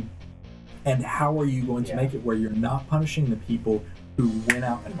doing, and how are you going to make it where you're not punishing the people who went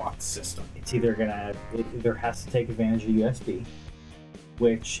out and bought the system? It's either has to take advantage of USB,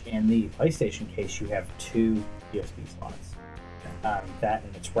 which in the PlayStation case you have 2 USB slots. That,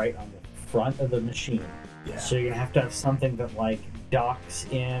 and it's right on the front of the machine. So you're gonna have to have something that like docks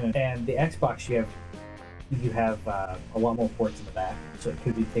in. And the Xbox, you have a lot more ports in the back, so it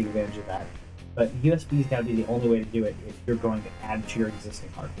could be take advantage of that. But USB's got to be the only way to do it if you're going to add to your existing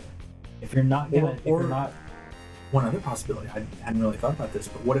hardware. If you're not gonna, one other possibility, I hadn't really thought about this,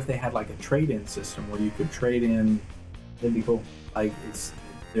 but what if they had like a trade-in system where you could trade in? That'd be cool. Like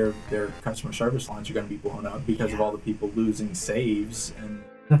their customer service lines are going to be blown up because of all the people losing saves and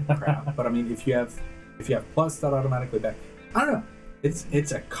crap. But I mean, if you have Plus, that automatically back. I don't know.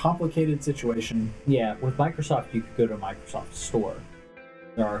 It's a complicated situation. Yeah, with Microsoft, you could go to a Microsoft store.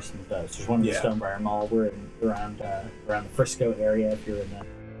 There are some of those. There's one in the Stonebriar Mall. We're around the Frisco area if you're in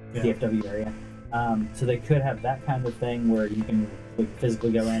the DFW area. So they could have that kind of thing where you can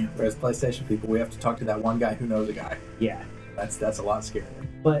physically go in. Whereas PlayStation people, we have to talk to that one guy who knows a guy. Yeah. That's a lot scarier.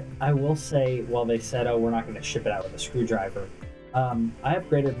 But I will say, while they said, we're not going to ship it out with a screwdriver, I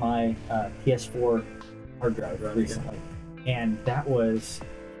upgraded my PS4 hard drive recently. And that was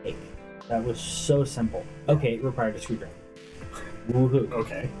cake. That was so simple. Okay, it required a screwdriver. Woohoo.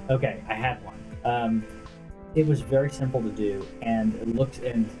 Okay, I had one. It was very simple to do, and it looked,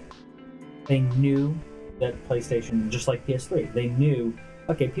 and they knew that PlayStation, just like PS3, they knew,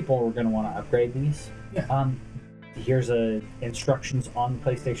 okay, people were going to want to upgrade these. Here's instructions on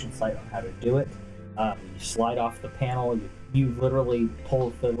the PlayStation site on how to do it. You slide off the panel, you you literally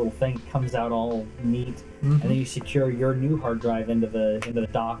pull the little thing, it comes out all neat, and then you secure your new hard drive into the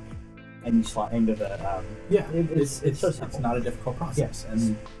dock, and you slot into the. It's so simple. It's not a difficult process, Yes.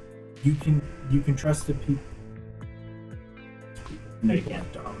 and you can trust the people. No, you can't.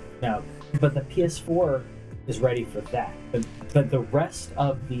 No, but the PS4 is ready for that. But the rest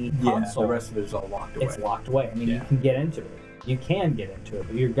of the console, the rest of it is all locked away. it's locked away. I mean, you can get into it. You can get into it,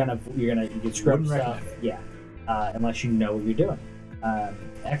 but you can scrub stuff. Yeah, unless you know what you're doing.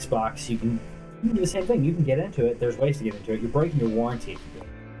 Xbox, you can do the same thing. You can get into it. There's ways to get into it. You're breaking your warranty if you do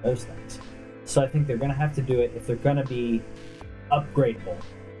those things. So I think they're going to have to do it. If they're going to be upgradable,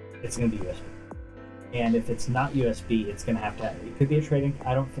 it's going to be USB. And if it's not USB, it's going to have it could be a trading.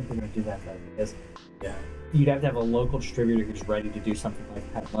 I don't think they're going to do that though, because you'd have to have a local distributor who's ready to do something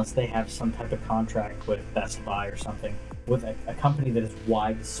like that, unless they have some type of contract with Best Buy or something, with a company that is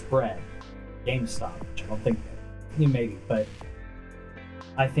widespread. GameStop, which I don't think you maybe, but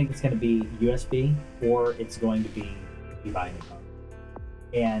I think it's going to be USB, or it's going to be you buy a new console.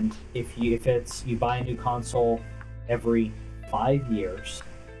 And if you buy a new console every 5 years.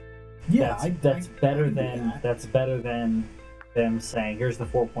 Yeah, that's better than them saying, here's the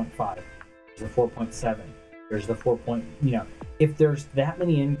 4.5, here's the 4.7, here's the 4. If there's that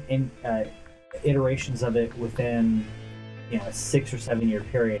many iterations of it within a 6 or 7 year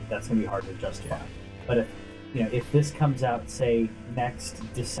period, that's going to be hard to justify. Yeah. But if this comes out, say, next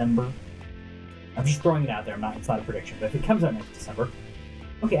December, I'm just throwing it out there. It's not a prediction, but if it comes out next December,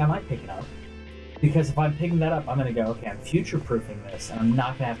 okay, I might pick it up. Because if I'm picking that up, I'm going to go, okay, I'm future-proofing this, and I'm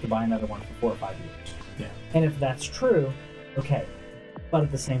not going to have to buy another one for 4 or 5 years. Yeah. And if that's true, okay. But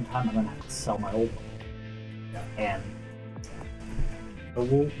at the same time, I'm going to have to sell my old one. Yeah.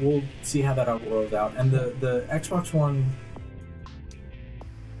 And we'll see how that all rolls out. And the Xbox One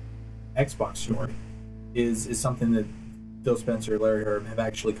Xbox story is something that Phil Spencer, Larry Herb have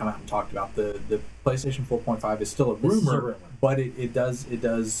actually come out and talked about. The PlayStation 4.5 is still a rumor, but it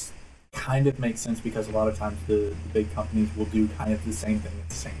does kind of makes sense, because a lot of times the big companies will do kind of the same thing at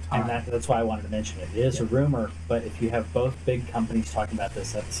the same time. And that's why I wanted to mention it. It is a rumor, but if you have both big companies talking about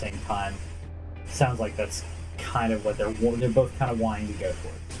this at the same time, sounds like that's kind of what they're both kind of wanting to go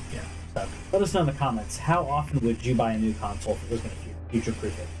towards. Yeah. So let us know in the comments, how often would you buy a new console if it was going to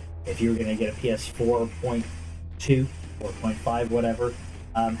future-proof it? If you were going to get a PS4.2, 4.5, whatever,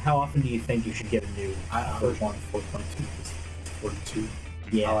 how often do you think you should get a new I would want 4.2. 42.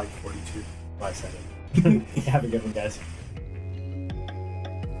 Yeah. I like 42. Well, I said it. Have a good one, guys.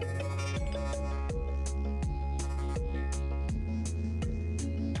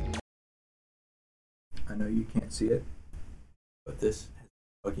 I know you can't see it, but this has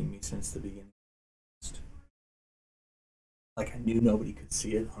been bugging me since the beginning. Like, I knew nobody could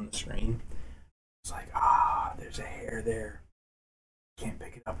see it on the screen. It's like, there's a hair there. Can't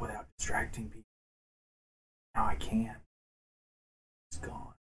pick it up without distracting people. Now I can. It's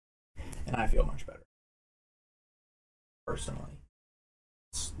gone. And I feel much better. Personally.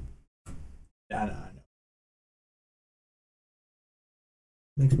 I know.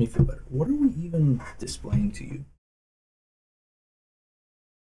 Makes me feel better. What are we even displaying to you?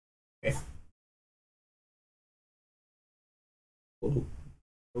 Okay. Little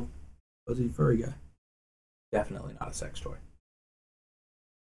fuzzy furry guy. Definitely not a sex toy.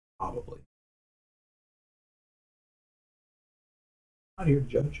 Probably. Not here to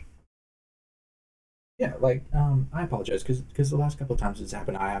judge. Yeah, like, I apologize, because the last couple of times it's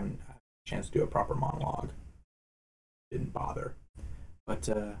happened, I haven't had a chance to do a proper monologue. Didn't bother. But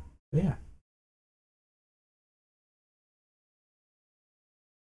yeah.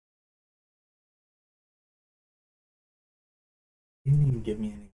 Didn't even give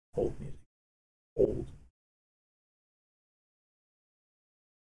me any old music. Old.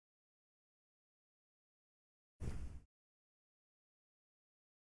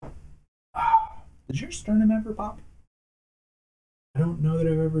 Does your sternum ever pop? I don't know that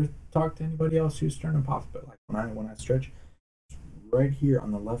I've ever talked to anybody else whose sternum pops, but like when I stretch, right here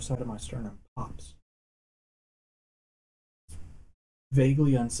on the left side of my sternum pops.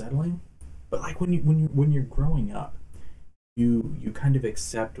 Vaguely unsettling, but like when you're growing up, you kind of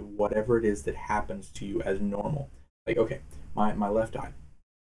accept whatever it is that happens to you as normal. Like, okay, my left eye,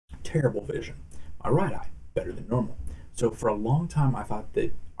 terrible vision. My right eye, better than normal. So for a long time, I thought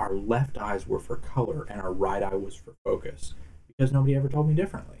that our left eyes were for color and our right eye was for focus, because nobody ever told me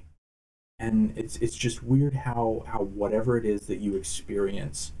differently. And it's just weird how whatever it is that you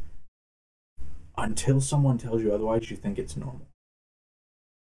experience, until someone tells you otherwise, you think it's normal.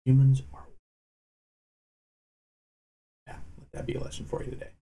 Humans are. Yeah, let that be a lesson for you today.